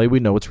Child's Play, we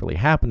know what's really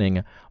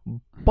happening,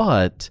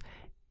 but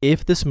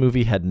if this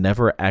movie had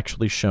never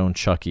actually shown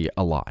Chucky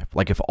alive,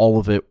 like if all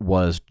of it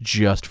was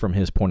just from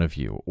his point of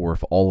view, or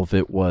if all of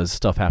it was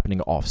stuff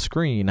happening off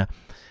screen,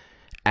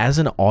 as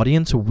an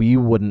audience, we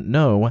wouldn't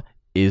know,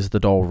 is the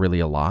doll really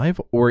alive,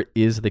 or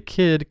is the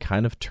kid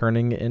kind of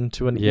turning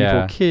into an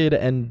evil kid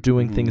and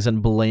doing things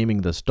and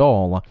blaming this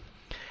doll?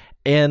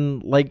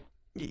 And like,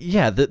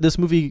 this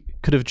movie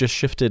could have just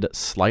shifted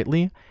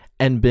slightly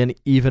and been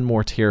even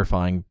more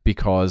terrifying,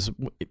 because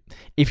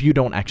if you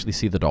don't actually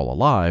see the doll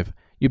alive,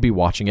 you'd be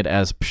watching it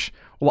as,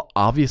 well,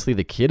 obviously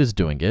the kid is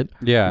doing it.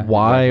 Yeah.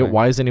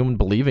 Why is anyone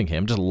believing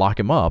him? Just lock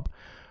him up.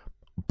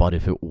 But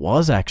if it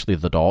was actually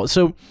the doll,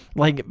 so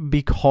like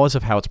because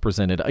of how it's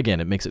presented,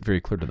 again, it makes it very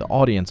clear to the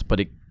audience, but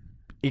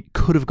it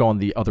could have gone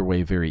the other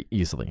way very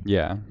easily.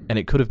 Yeah. And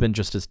it could have been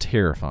just as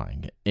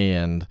terrifying.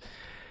 And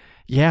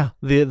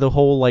the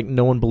whole like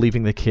no one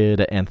believing the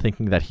kid and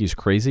thinking that he's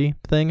crazy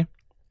thing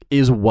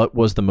is what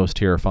was the most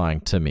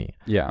terrifying to me.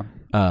 Yeah.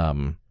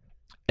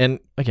 And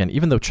again,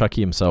 even though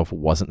Chucky himself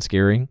wasn't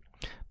scary,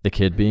 the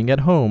kid being at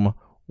home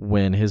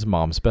when his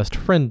mom's best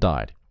friend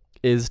died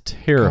is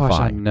terrifying. Gosh,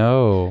 I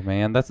know,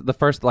 man. That's the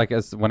first, like,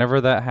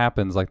 whenever that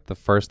happens, like, the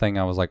first thing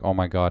I was like, oh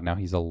my God, now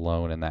he's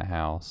alone in that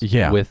house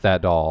with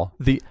that doll.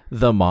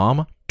 The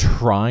mom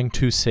trying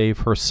to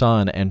save her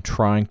son and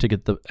trying to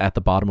get at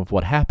the bottom of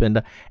what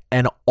happened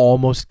and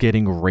almost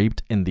getting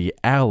raped in the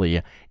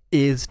alley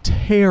is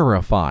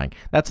terrifying.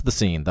 That's the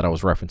scene that I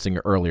was referencing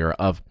earlier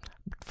of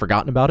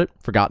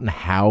forgotten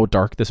how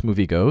dark this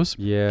movie goes.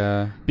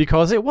 Yeah.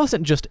 Because it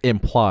wasn't just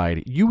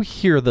implied. You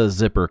hear the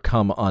zipper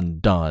come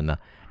undone.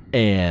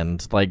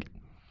 And like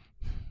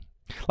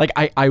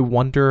I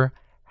wonder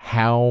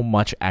how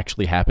much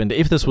actually happened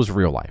if this was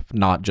real life,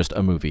 not just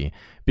a movie,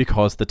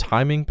 because the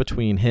timing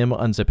between him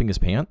unzipping his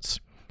pants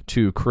back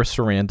to Chris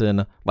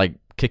Sarandon, like,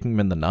 kicking him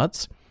in the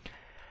nuts.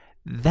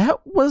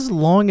 That was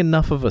long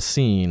enough of a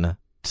scene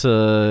to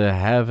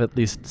have at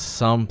least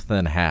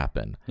something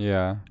happen.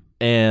 Yeah.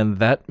 And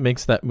that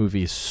makes that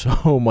movie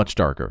so much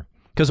darker.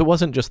 Because it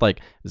wasn't just like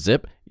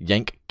zip,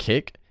 yank,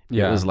 kick.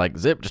 Yeah. It was like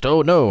zip, just,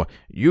 oh no,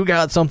 you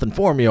got something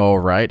for me, all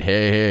right.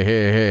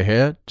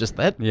 Hey. Just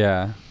that.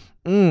 Yeah.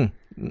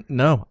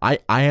 No, I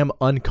am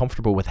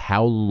uncomfortable with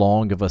how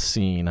long of a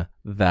scene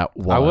that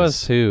was. I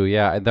was too.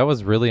 Yeah. That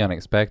was really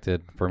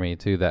unexpected for me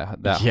too.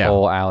 That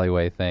whole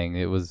alleyway thing.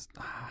 It was,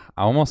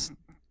 I almost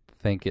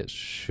think it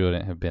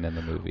shouldn't have been in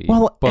the movie.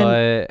 Well,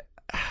 but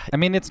I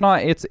mean, it's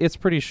not, it's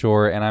pretty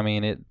short. And I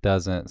mean, it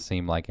doesn't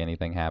seem like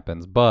anything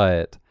happens,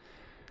 but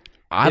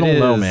I don't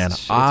know, man.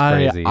 It's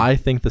crazy. I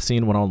think the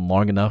scene went on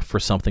long enough for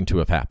something to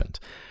have happened.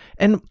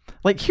 And,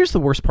 like, here's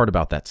the worst part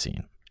about that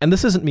scene. And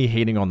this isn't me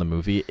hating on the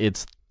movie.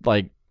 It's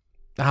like,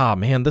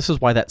 man, this is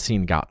why that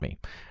scene got me.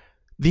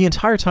 The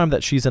entire time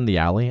that she's in the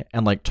alley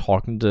and, like,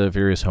 talking to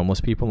various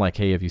homeless people, like,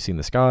 hey, have you seen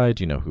this guy?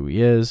 Do you know who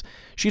he is?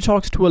 She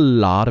talks to a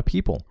lot of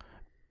people.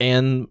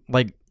 And,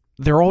 like,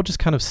 they're all just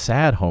kind of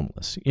sad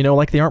homeless. You know,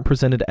 like, they aren't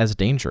presented as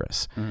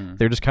dangerous.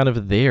 They're just kind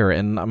of there,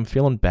 and I'm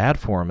feeling bad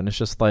for them. And it's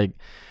just like,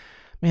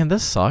 man,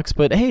 this sucks.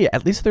 But hey,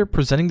 at least they're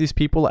presenting these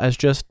people as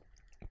just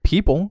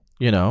people,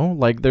 you know,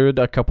 like they're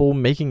a couple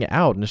making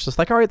out. And it's just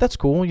like, all right, that's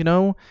cool, you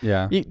know.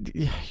 Yeah.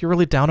 You're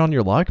really down on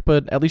your luck,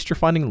 but at least you're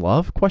finding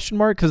love, ?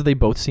 Because they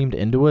both seemed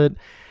into it.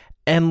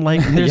 And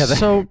like, there's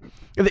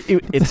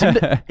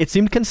it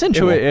seemed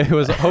consensual. It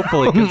was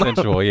hopefully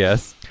consensual,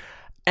 yes.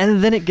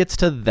 And then it gets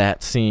to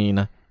that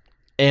scene,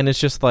 and it's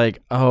just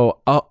like, oh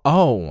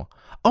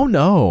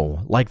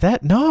no, like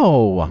that,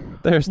 no.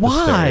 There's the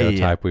Why?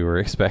 stereotype we were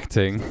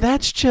expecting.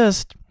 That's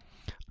just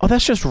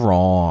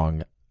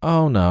wrong.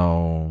 Oh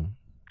no.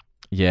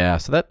 Yeah,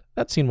 so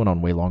that scene went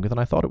on way longer than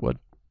I thought it would.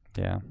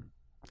 Yeah.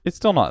 It's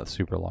still not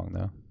super long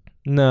though.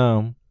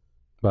 No.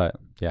 But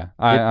yeah,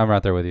 I'm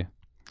right there with you.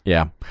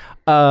 Yeah.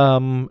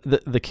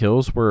 The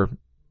kills were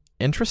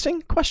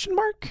interesting, ?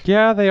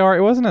 Yeah, they are.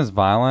 It wasn't as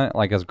violent,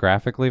 like as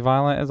graphically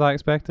violent as I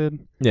expected.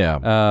 Yeah.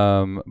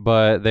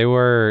 But they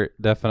were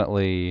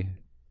definitely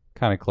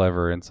kind of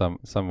clever in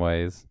some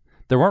ways.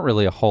 There weren't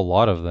really a whole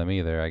lot of them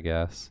either, I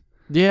guess.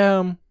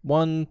 Yeah,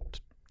 1,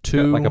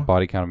 2, like a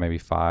body count of maybe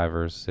 5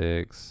 or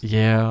 6.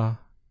 Yeah.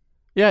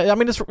 I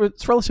mean,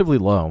 it's relatively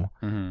low,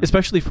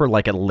 especially for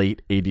like a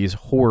late 80s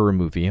horror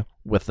movie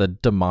with a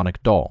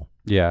demonic doll.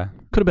 Yeah.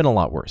 Could have been a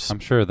lot worse. I'm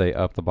sure they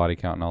upped the body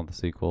count in all the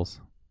sequels.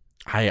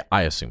 I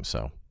assume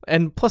so.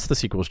 And plus the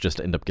sequels just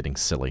end up getting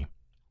silly.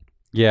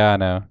 Yeah, I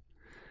know.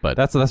 But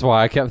that's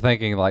why I kept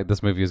thinking like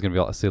this movie is going to be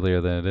a lot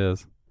sillier than it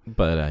is.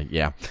 But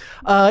yeah.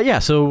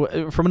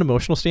 So from an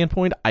emotional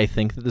standpoint, I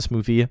think that this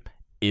movie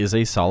is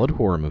a solid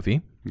horror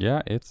movie.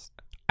 Yeah,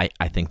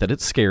 I think that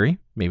it's scary,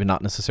 maybe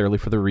not necessarily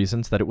for the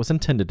reasons that it was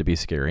intended to be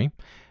scary.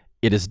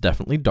 It is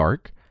definitely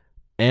dark,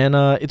 and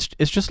it's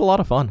just a lot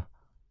of fun.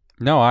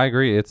 No, I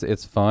agree.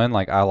 It's fun.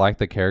 Like I like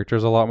the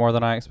characters a lot more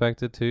than I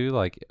expected to.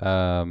 Like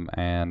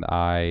and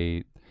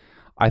I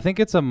think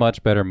it's a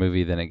much better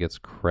movie than it gets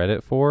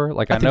credit for.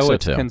 Like I know so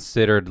it's too.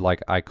 considered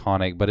like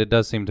iconic, but it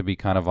does seem to be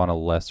kind of on a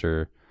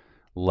lesser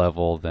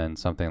level than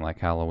something like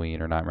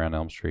Halloween or Nightmare on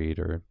Elm Street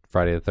or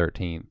Friday the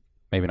 13th.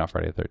 Maybe not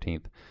Friday the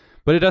 13th.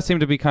 But it does seem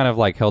to be kind of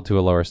like held to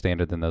a lower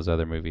standard than those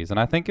other movies. And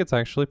I think it's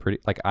actually pretty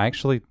like I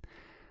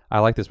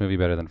like this movie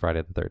better than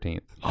Friday the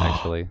 13th,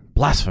 actually.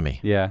 Blasphemy.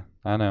 Yeah,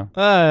 I know.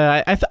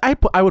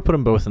 I would put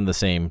them both in the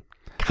same.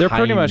 They're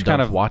pretty much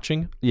kind of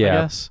watching. Yeah,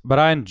 I guess. But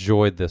I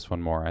enjoyed this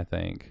one more.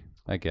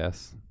 I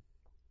guess.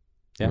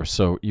 Yeah.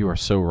 You are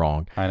so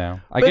wrong. I know.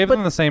 I gave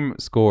them the same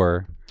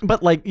score.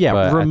 But like,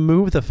 yeah,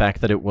 remove the fact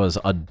that it was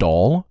a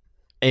doll,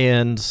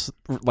 and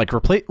like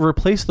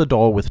replace the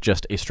doll with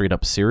just a straight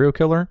up serial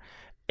killer.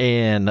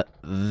 And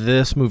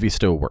this movie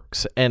still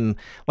works. And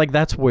like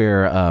that's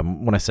where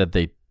when I said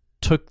they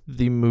took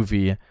the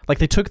movie, like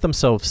they took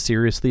themselves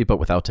seriously, but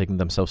without taking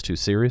themselves too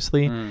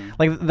seriously.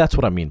 Like that's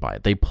what I mean by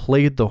it. They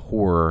played the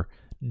horror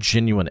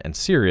genuine and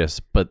serious,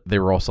 but they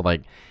were also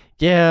like,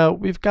 yeah,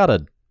 we've got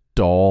a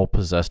doll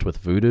possessed with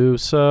voodoo,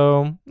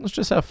 so let's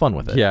just have fun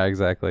with it. Yeah,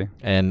 exactly.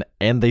 And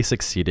they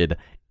succeeded.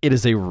 It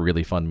is a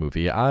really fun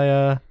movie.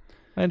 I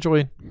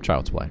enjoy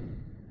Child's Play.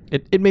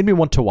 It made me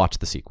want to watch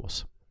the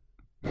sequels.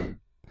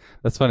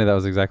 That's funny. That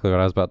was exactly what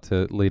I was about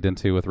to lead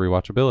into with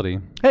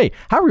rewatchability. Hey,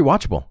 how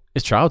rewatchable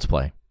is Child's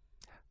Play?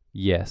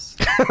 Yes.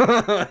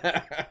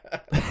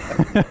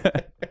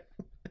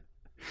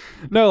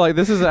 No, like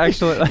this is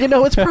actually...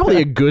 it's probably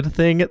a good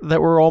thing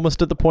that we're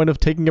almost at the point of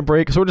taking a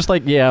break. So we're just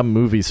like, yeah,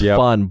 movie's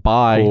fun.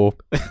 Bye.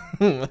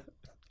 Cool.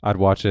 I'd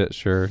watch it,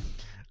 sure.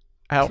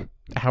 How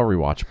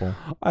rewatchable?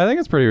 I think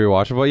it's pretty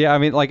rewatchable. Yeah, I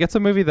mean, like it's a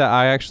movie that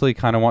I actually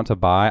kind of want to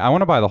buy. I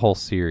want to buy the whole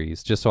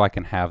series just so I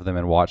can have them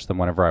and watch them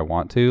whenever I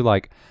want to.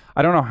 Like,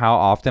 I don't know how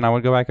often I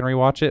would go back and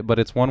rewatch it, but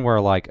it's one where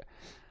like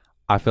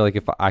I feel like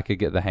if I could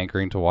get the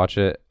hankering to watch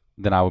it,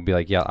 then I would be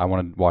like, yeah, I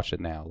want to watch it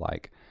now.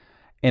 Like,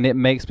 and it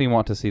makes me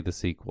want to see the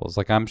sequels.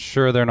 Like, I'm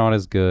sure they're not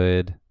as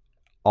good,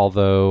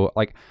 although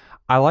like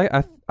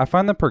I I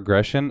find the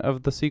progression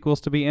of the sequels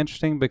to be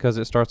interesting because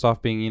it starts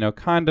off being,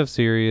 kind of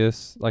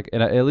serious, like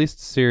at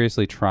least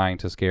seriously trying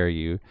to scare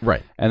you.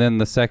 Right. And then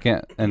the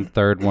second and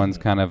third ones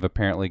kind of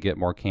apparently get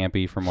more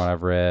campy from what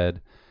I've read.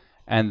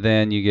 And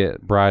then you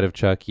get Bride of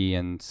Chucky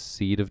and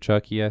Seed of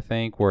Chucky, I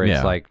think, where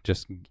it's like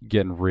just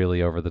getting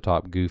really over the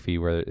top goofy,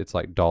 where it's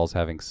like dolls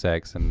having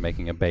sex and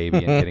making a baby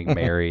and getting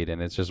married.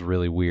 And it's just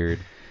really weird.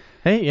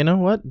 Hey, you know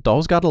what?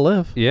 Dolls got to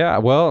live. Yeah,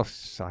 well,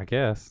 I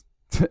guess.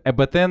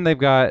 But then they've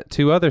got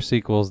two other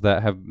sequels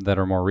that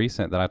are more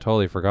recent that I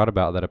totally forgot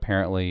about that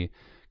apparently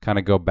kind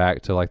of go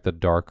back to like the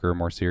darker,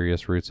 more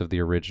serious roots of the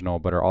original,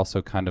 but are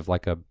also kind of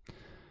like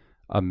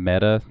a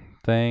meta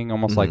thing,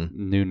 almost like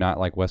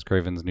like Wes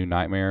Craven's New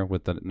Nightmare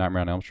with the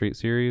Nightmare on Elm Street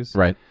series.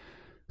 Right.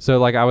 So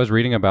like I was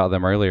reading about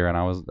them earlier,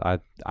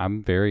 and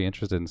I'm very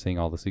interested in seeing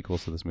all the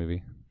sequels to this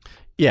movie.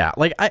 Yeah,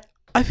 like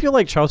I feel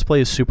like Child's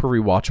Play is super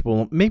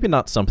rewatchable. Maybe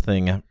not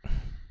something.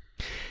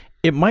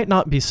 It might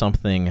not be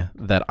something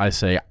that I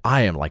say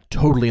I am like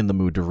totally in the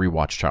mood to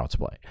rewatch Child's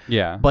Play.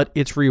 Yeah. But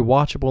it's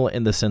rewatchable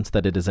in the sense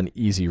that it is an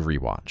easy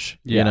rewatch.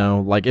 Yeah. You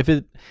know, like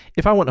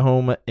if I went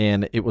home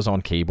and it was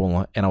on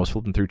cable and I was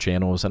flipping through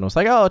channels and I was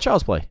like, oh,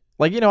 Child's Play.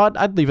 Like,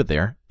 I'd leave it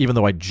there, even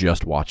though I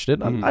just watched it.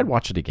 I'd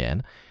watch it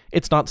again.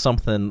 It's not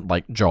something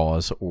like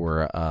Jaws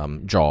or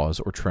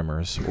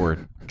Tremors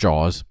or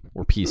Jaws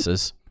or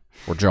Pieces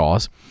or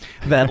Jaws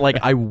that like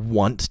I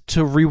want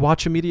to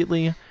rewatch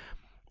immediately.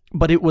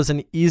 But it was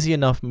an easy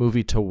enough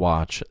movie to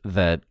watch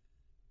that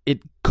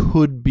it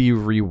could be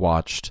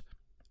rewatched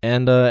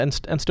and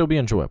still be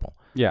enjoyable.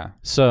 Yeah.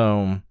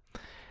 So,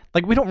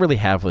 like, we don't really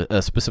have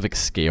a specific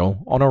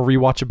scale on our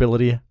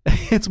rewatchability.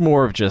 It's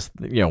more of just,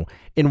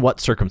 in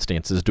what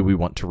circumstances do we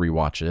want to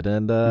rewatch it?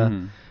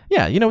 And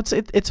yeah,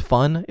 it's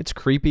fun. It's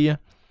creepy.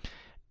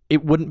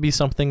 It wouldn't be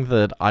something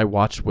that I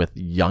watched with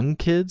young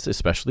kids,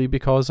 especially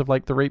because of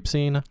like the rape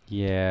scene.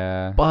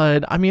 Yeah.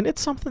 But I mean,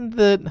 it's something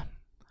that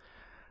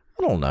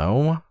I don't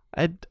know.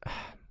 I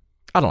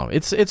don't know.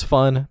 It's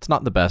fun. It's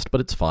not the best,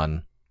 but it's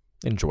fun.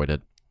 Enjoyed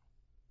it.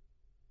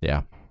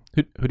 Yeah.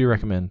 Who do you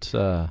recommend?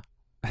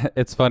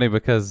 It's funny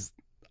because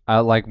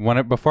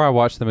before I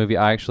watched the movie,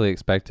 I actually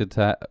expected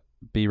to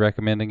be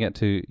recommending it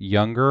to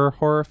younger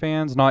horror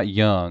fans, not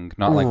young,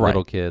 not like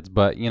little kids,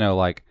 but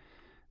like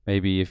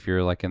maybe if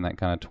you're like in that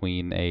kind of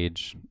tween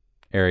age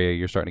area,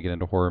 you're starting to get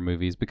into horror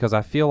movies, because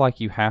I feel like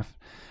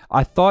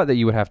I thought that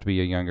you would have to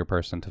be a younger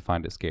person to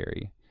find it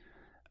scary.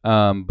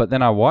 But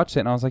then I watched it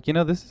and I was like,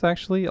 this is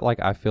actually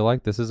like, I feel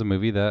like this is a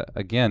movie that,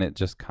 again,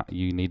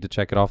 you need to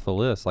check it off the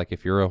list. Like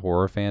if you're a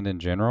horror fan in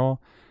general,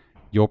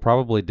 you'll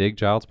probably dig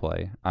Child's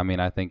Play. I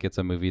mean, I think it's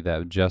a movie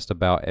that just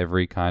about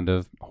every kind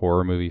of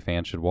horror movie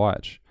fan should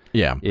watch.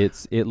 Yeah.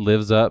 It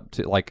lives up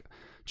to, like,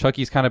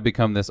 Chucky's kind of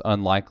become this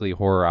unlikely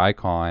horror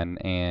icon,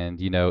 and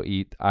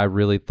I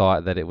really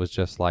thought that it was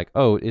just like,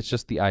 oh, it's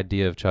just the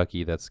idea of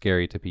Chucky that's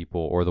scary to people,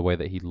 or the way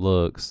that he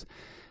looks.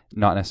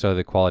 Not necessarily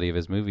the quality of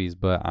his movies,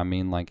 but I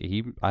mean, like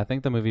I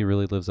think the movie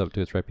really lives up to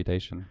its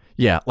reputation.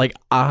 Yeah, like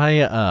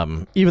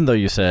even though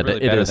you said really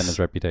better than his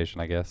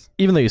reputation, I guess.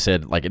 Even though you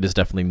said like it is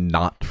definitely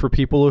not for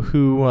people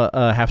who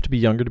have to be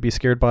younger to be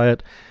scared by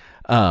it.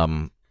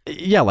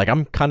 Yeah, like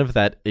I'm kind of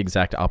that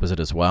exact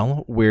opposite as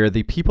well, where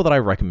the people that I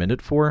recommend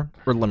it for,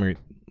 or let me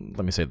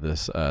say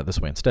this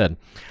way instead.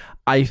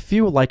 I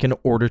feel like in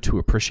order to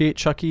appreciate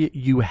Chucky,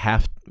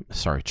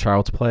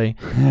 Child's Play,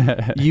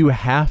 you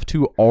have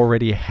to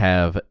already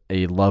have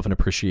a love and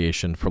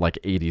appreciation for like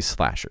 80s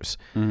slashers.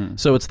 Mm-hmm.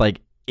 So it's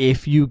like,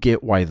 if you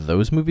get why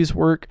those movies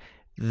work,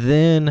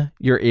 then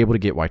you're able to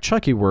get why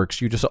Chucky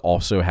works. You just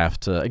also have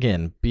to,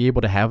 again, be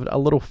able to have a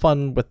little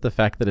fun with the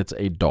fact that it's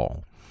a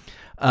doll.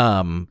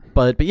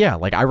 But yeah,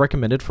 like I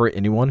recommend it for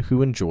anyone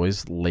who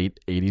enjoys late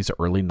 80s,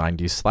 early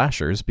 90s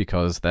slashers,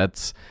 because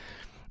that's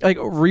like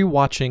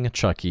rewatching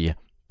Chucky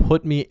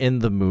put me in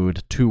the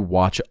mood to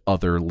watch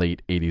other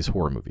late 80s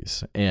horror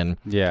movies. And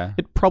yeah,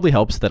 it probably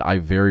helps that I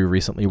very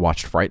recently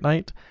watched Fright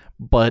Night,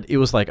 but it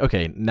was like,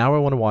 okay, now I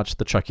want to watch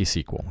the Chucky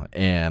sequel,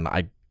 and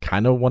I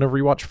kind of want to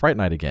rewatch Fright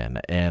Night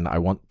again, and I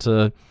want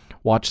to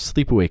watch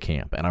Sleepaway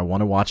Camp, and I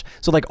want to watch,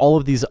 so like all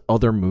of these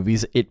other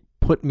movies, it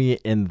put me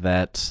in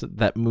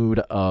that mood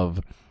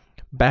of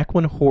back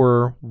when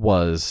horror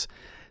was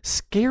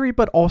scary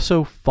but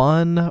also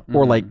fun,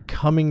 or like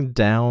coming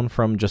down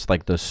from just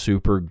like the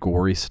super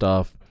gory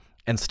stuff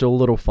and still a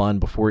little fun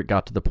before it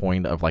got to the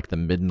point of like the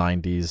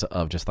mid-90s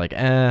of just like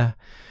I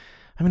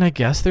mean, I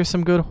guess there's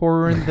some good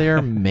horror in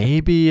there,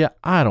 maybe,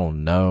 I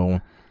don't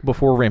know,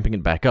 before ramping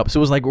it back up. So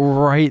it was like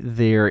right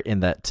there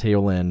in that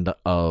tail end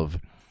of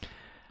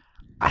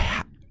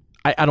I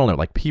don't know,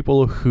 like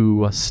people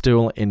who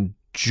still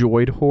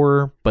enjoyed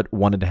horror but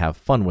wanted to have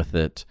fun with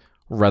it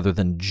rather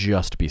than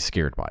just be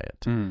scared by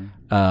it.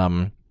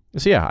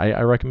 So yeah,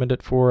 I recommend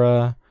it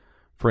for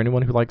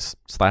anyone who likes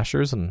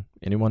slashers and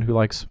anyone who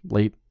likes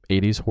late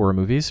 80s horror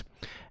movies.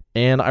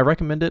 And I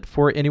recommend it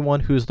for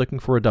anyone who's looking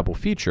for a double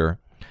feature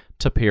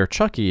to pair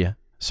Child's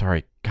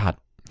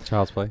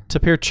Play. To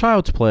pair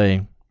Child's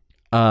Play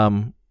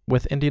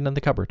with Indian in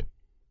the Cupboard.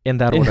 In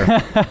that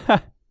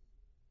order.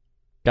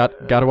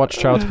 Gotta watch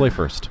Child's Play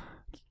first.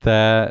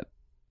 That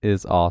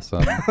is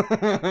awesome.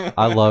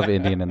 I love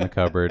Indian in the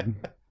Cupboard.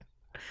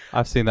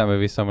 I've seen that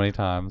movie so many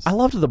times. I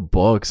loved the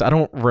books. I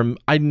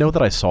know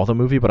that I saw the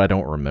movie, but I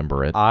don't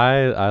remember it.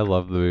 I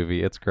love the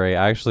movie. It's great.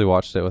 I actually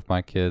watched it with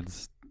my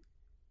kids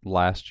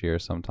last year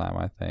sometime,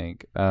 I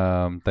think.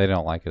 They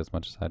don't like it as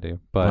much as I do,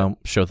 but Well,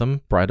 show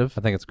them Bride of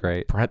I think it's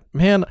great.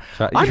 Man,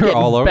 I'm You're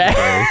all over the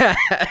bad.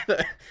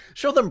 place.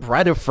 Show them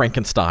Bride of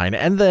Frankenstein,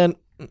 and then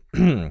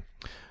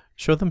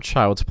show them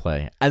Child's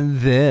Play,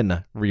 and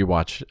then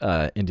rewatch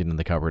Indian in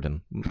the Cupboard,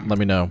 and let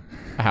me know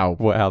how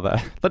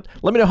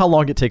let me know how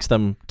long it takes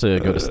them to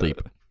go to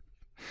sleep,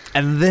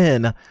 and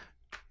then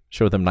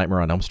show them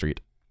Nightmare on Elm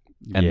Street,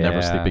 and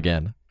never sleep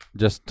again.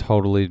 Just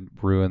totally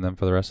ruin them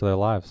for the rest of their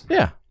lives.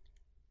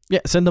 Yeah,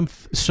 send them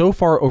so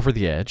far over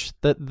the edge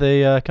that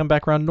they come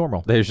back around to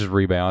normal. They just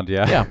rebound.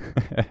 Yeah.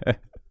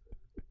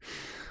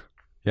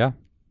 Yeah.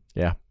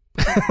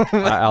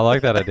 I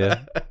like that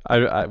idea.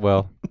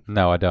 Well,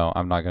 no, I don't.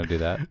 I'm not going to do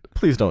that.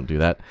 Please don't do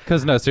that.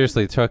 Because no,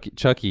 seriously,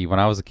 Chucky. When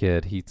I was a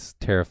kid, he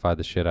terrified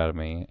the shit out of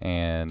me,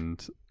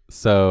 and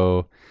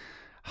so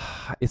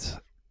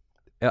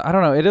I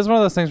don't know. It is one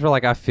of those things where,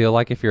 like, I feel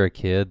like if you're a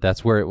kid,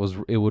 that's where it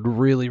would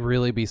really,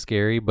 really be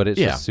scary, but it's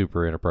just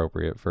super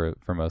inappropriate for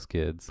most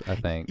kids, I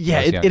think.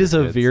 Yeah, it is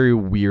a very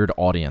weird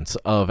audience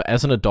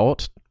as an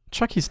adult,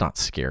 Chucky's not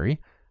scary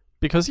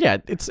because,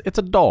 it's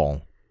a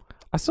doll.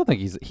 I still think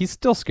he's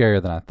still scarier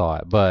than I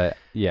thought, but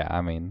yeah, I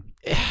mean,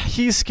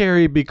 he's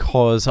scary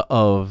because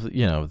of,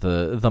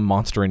 the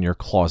monster in your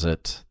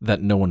closet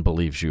that no one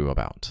believes you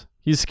about.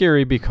 He's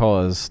scary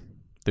because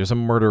there's a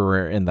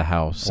murderer in the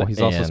house. Well, he's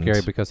also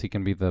scary because he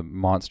can be the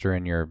monster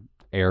in your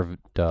air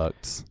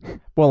ducts,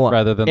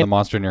 rather than the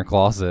monster in your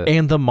closet.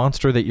 And the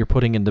monster that you're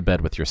putting into bed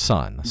with your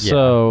son. Yeah.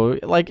 So,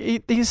 like,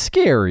 he's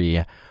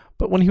scary,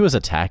 but when he was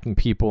attacking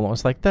people, I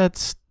was like,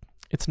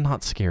 it's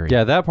not scary.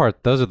 Yeah, that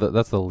part,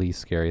 that's the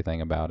least scary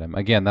thing about him.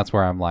 Again, that's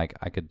where I'm like,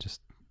 I could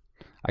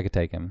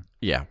take him.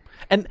 Yeah.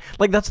 And,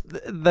 like,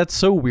 that's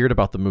so weird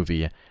about the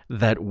movie,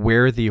 that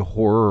where the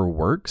horror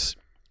works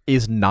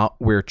is not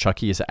where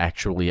Chucky is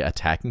actually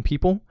attacking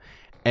people,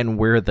 and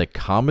where the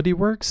comedy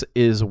works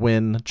is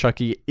when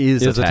Chucky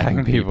is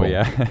attacking people.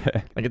 Yeah.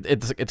 Like,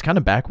 it's kind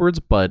of backwards,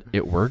 but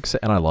it works,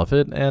 and I love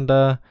it, and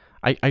I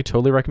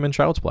totally recommend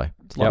Child's Play.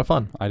 It's a lot of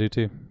fun. I do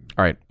too.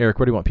 All right, Eric,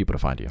 where do you want people to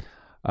find you?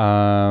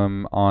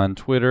 On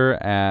Twitter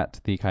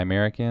at the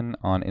Chimerican,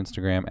 on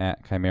Instagram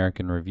at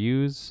Chimerican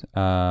Reviews.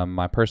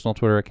 My personal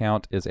Twitter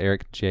account is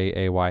Eric Jay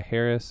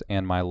Harris,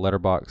 and my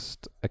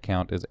Letterboxd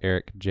account is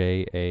Eric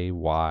Jay.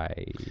 Y?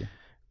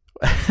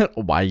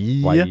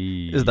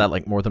 Is that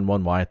like more than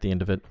one Y at the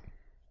end of it?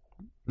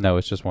 No,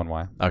 it's just one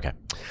Y. Okay.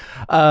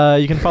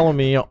 You can follow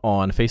me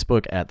on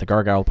Facebook at The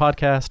Gargoyle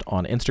Podcast,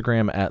 on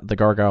Instagram at The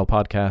Gargoyle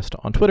Podcast,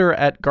 on Twitter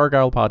at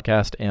Gargoyle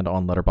Podcast, and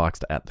on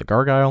Letterboxd at The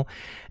Gargoyle.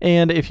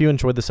 And if you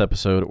enjoyed this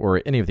episode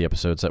or any of the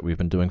episodes that we've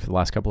been doing for the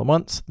last couple of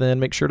months, then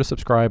make sure to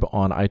subscribe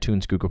on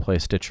iTunes, Google Play,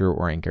 Stitcher,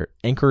 or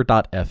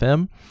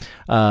Anchor.fm.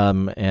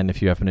 And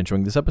if you have been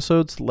enjoying these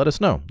episodes, let us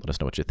know. Let us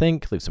know what you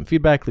think. Leave some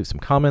feedback. Leave some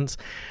comments.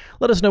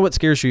 Let us know what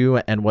scares you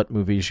and what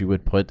movies you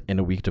would put in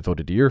a week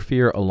devoted to your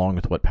fear, along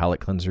with what palate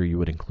cleanser you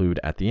would include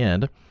at the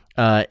end.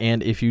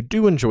 And if you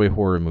do enjoy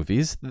horror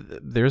movies,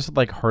 there's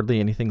like hardly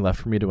anything left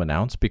for me to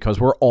announce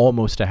because we're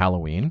almost to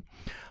Halloween.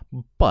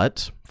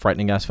 But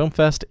Frightening Ass Film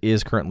Fest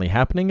is currently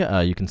happening.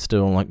 You can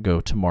still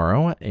go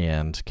tomorrow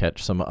and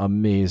catch some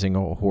amazing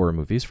horror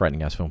movies.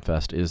 Frightening Ass Film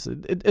Fest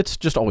it's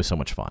just always so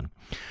much fun.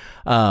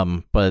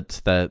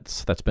 But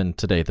that's been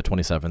today, the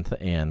 27th,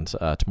 and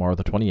tomorrow,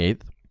 the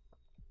 28th.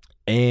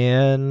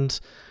 And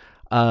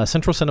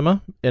Central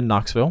Cinema in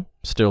Knoxville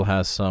still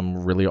has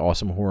some really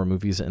awesome horror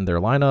movies in their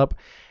lineup.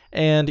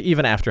 And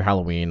even after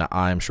Halloween,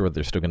 I'm sure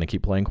they're still going to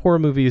keep playing horror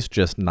movies,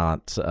 just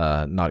not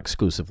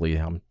exclusively.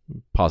 I'm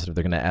positive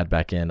they're going to add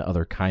back in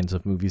other kinds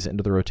of movies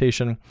into the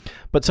rotation.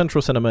 But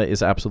Central Cinema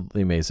is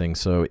absolutely amazing.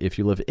 So if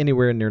you live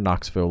anywhere near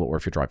Knoxville, or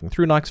if you're driving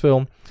through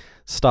Knoxville,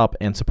 stop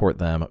and support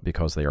them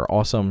because they are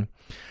awesome.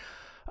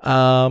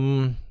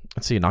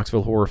 Let's see,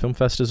 Knoxville Horror Film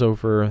Fest is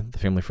over. The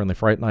Family Friendly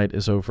Fright Night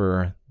is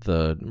over.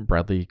 The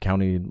Bradley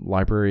County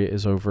Library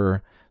is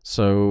over.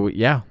 So,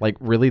 yeah, like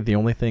really the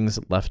only things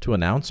left to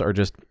announce are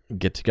just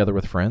get together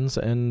with friends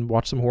and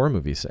watch some horror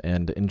movies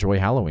and enjoy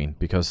Halloween,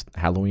 because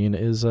Halloween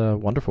is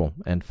wonderful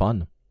and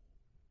fun.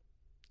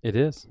 It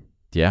is.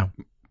 Yeah.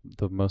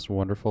 The most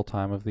wonderful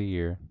time of the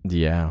year.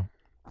 Yeah.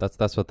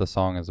 That's what the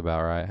song is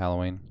about, right?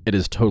 Halloween? It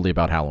is totally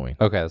about Halloween.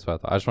 Okay, that's what I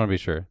thought. I just want to be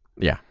sure.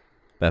 Yeah.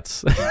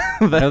 That's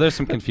I know there's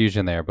some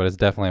confusion there, but it's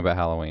definitely about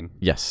Halloween.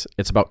 Yes,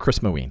 it's about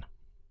Christmaween.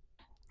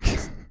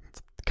 It's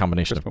a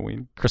combination of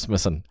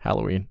Christmas and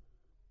Halloween.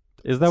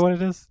 Is that what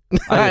it is?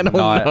 I did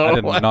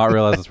not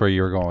realize that's where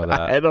you were going with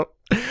that.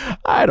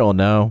 I don't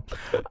know.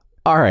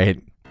 All right.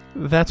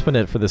 That's been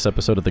it for this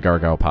episode of the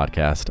Gargoyle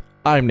Podcast.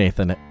 I'm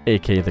Nathan,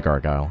 a.k.a. The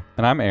Gargoyle.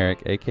 And I'm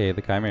Eric, a.k.a.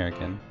 The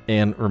Chimerican.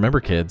 And remember,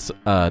 kids,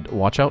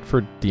 watch out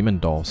for demon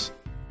dolls,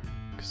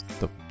 because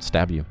they'll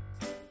stab you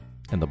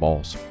in the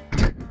balls.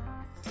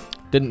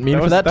 Didn't mean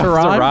for that to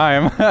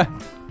rhyme.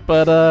 But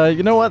But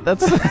you know what?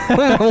 That's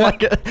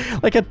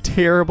like a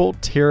terrible,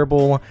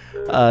 terrible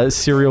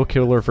serial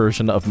killer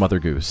version of Mother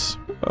Goose.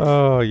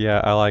 Oh yeah,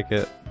 I like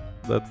it.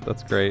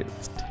 That's great.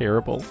 It's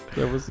terrible.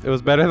 It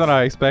was better than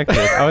I expected.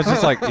 I was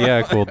just like,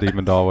 yeah, cool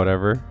demon doll,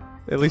 whatever.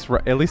 At least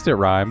it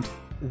rhymed.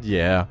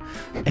 Yeah.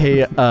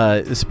 Hey,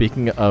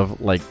 speaking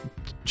of like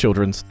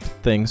children's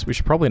things, we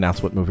should probably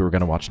announce what movie we're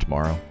gonna watch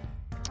tomorrow.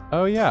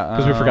 Oh yeah,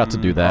 because we forgot to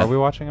do that. Are we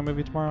watching a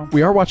movie tomorrow?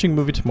 We are watching a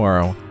movie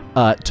tomorrow.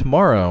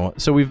 Tomorrow,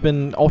 so we've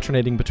been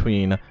alternating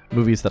between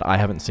movies that I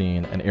haven't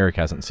seen and Eric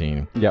hasn't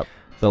seen. Yep.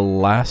 The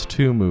last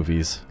two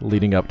movies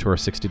leading up to our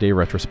 60-day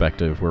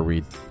retrospective where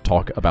we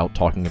talking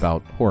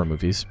about horror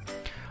movies.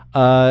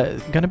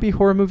 Gonna be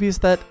horror movies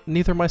that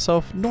neither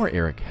myself nor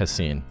Eric has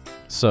seen.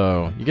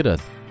 So you get a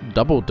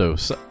double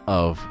dose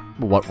of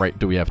what right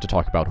do we have to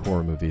talk about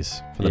horror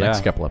movies for the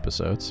next couple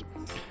episodes.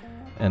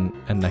 And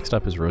next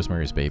up is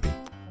Rosemary's Baby.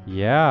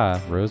 Yeah,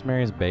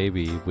 Rosemary's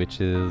Baby, which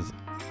is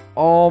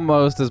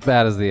almost as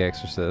bad as The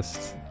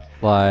Exorcist.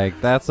 Like,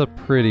 that's a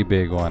pretty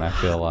big one, I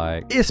feel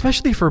like.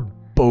 Especially for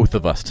both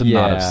of us to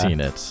not have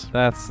seen it.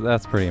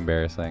 That's pretty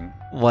embarrassing.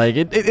 Like,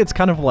 it's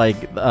kind of like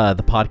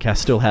the podcast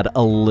still had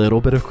a little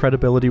bit of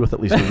credibility with at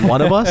least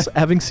one of us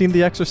having seen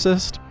The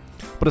Exorcist.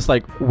 But it's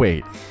like,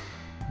 wait,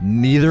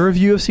 neither of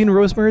you have seen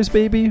Rosemary's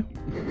Baby?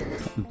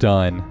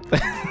 Done.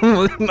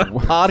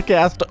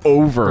 Podcast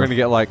over. We're going to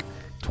get like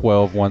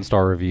 12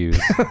 one-star reviews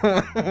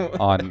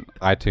on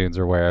iTunes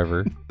or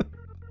wherever.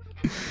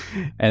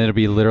 And it'll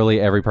be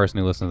literally every person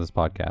who listens to this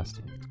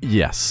podcast.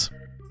 Yes.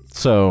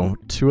 So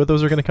 2 of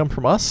those are going to come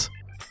from us.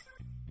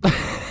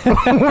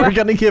 We're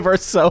going to give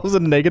ourselves a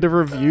negative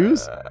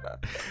reviews.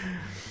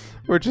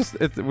 We're just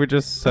so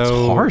That's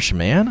harsh,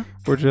 man.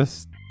 We're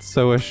just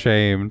so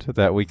ashamed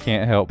that we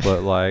can't help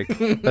but like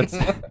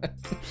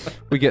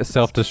we get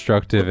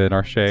self-destructive in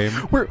our shame.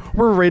 We're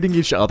rating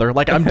each other.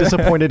 Like, I'm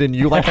disappointed in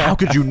you. Like, how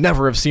could you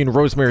never have seen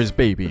Rosemary's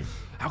Baby?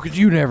 How could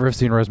you never have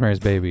seen Rosemary's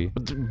Baby?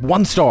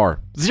 1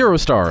 star, 0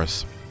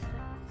 stars.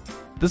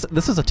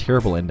 This is a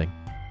terrible ending.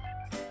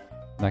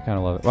 I kind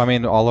of love it. Well, I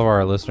mean, all of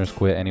our listeners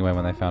quit anyway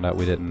when they found out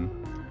we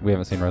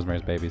haven't seen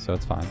Rosemary's Baby, so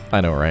it's fine.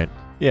 I know, right?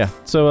 Yeah.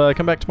 So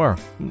come back tomorrow.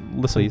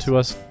 Listen Please. to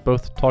us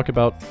both talk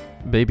about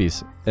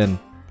babies and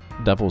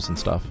devils and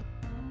stuff.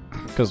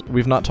 Because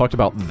we've not talked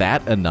about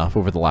that enough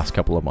over the last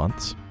couple of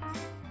months.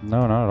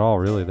 No, not at all,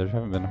 really. There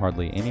haven't been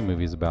hardly any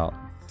movies about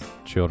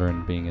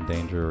children being in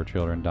danger or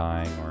children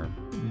dying or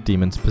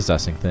demons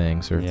possessing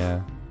things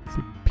or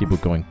people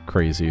going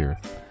crazy or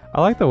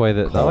I like the way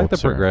that I like the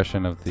cults or-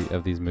 progression of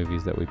these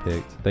movies that we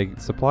picked. They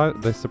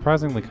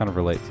surprisingly kind of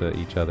relate to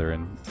each other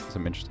in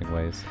some interesting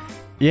ways.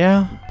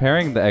 Yeah.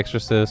 Pairing The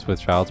Exorcist with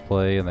Child's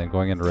Play and then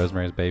going into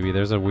Rosemary's Baby,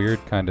 there's a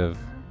weird kind of,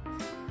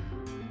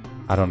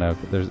 I don't know.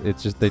 They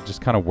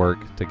just kind of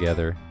work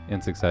together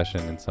in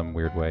succession in some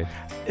weird way.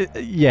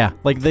 Yeah,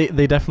 like they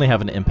definitely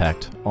have an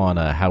impact on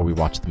how we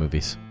watch the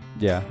movies.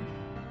 Yeah.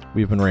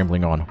 We've been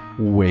rambling on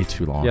way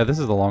too long. Yeah, this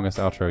is the longest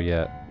outro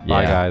yet.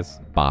 Bye, guys.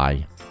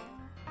 Bye.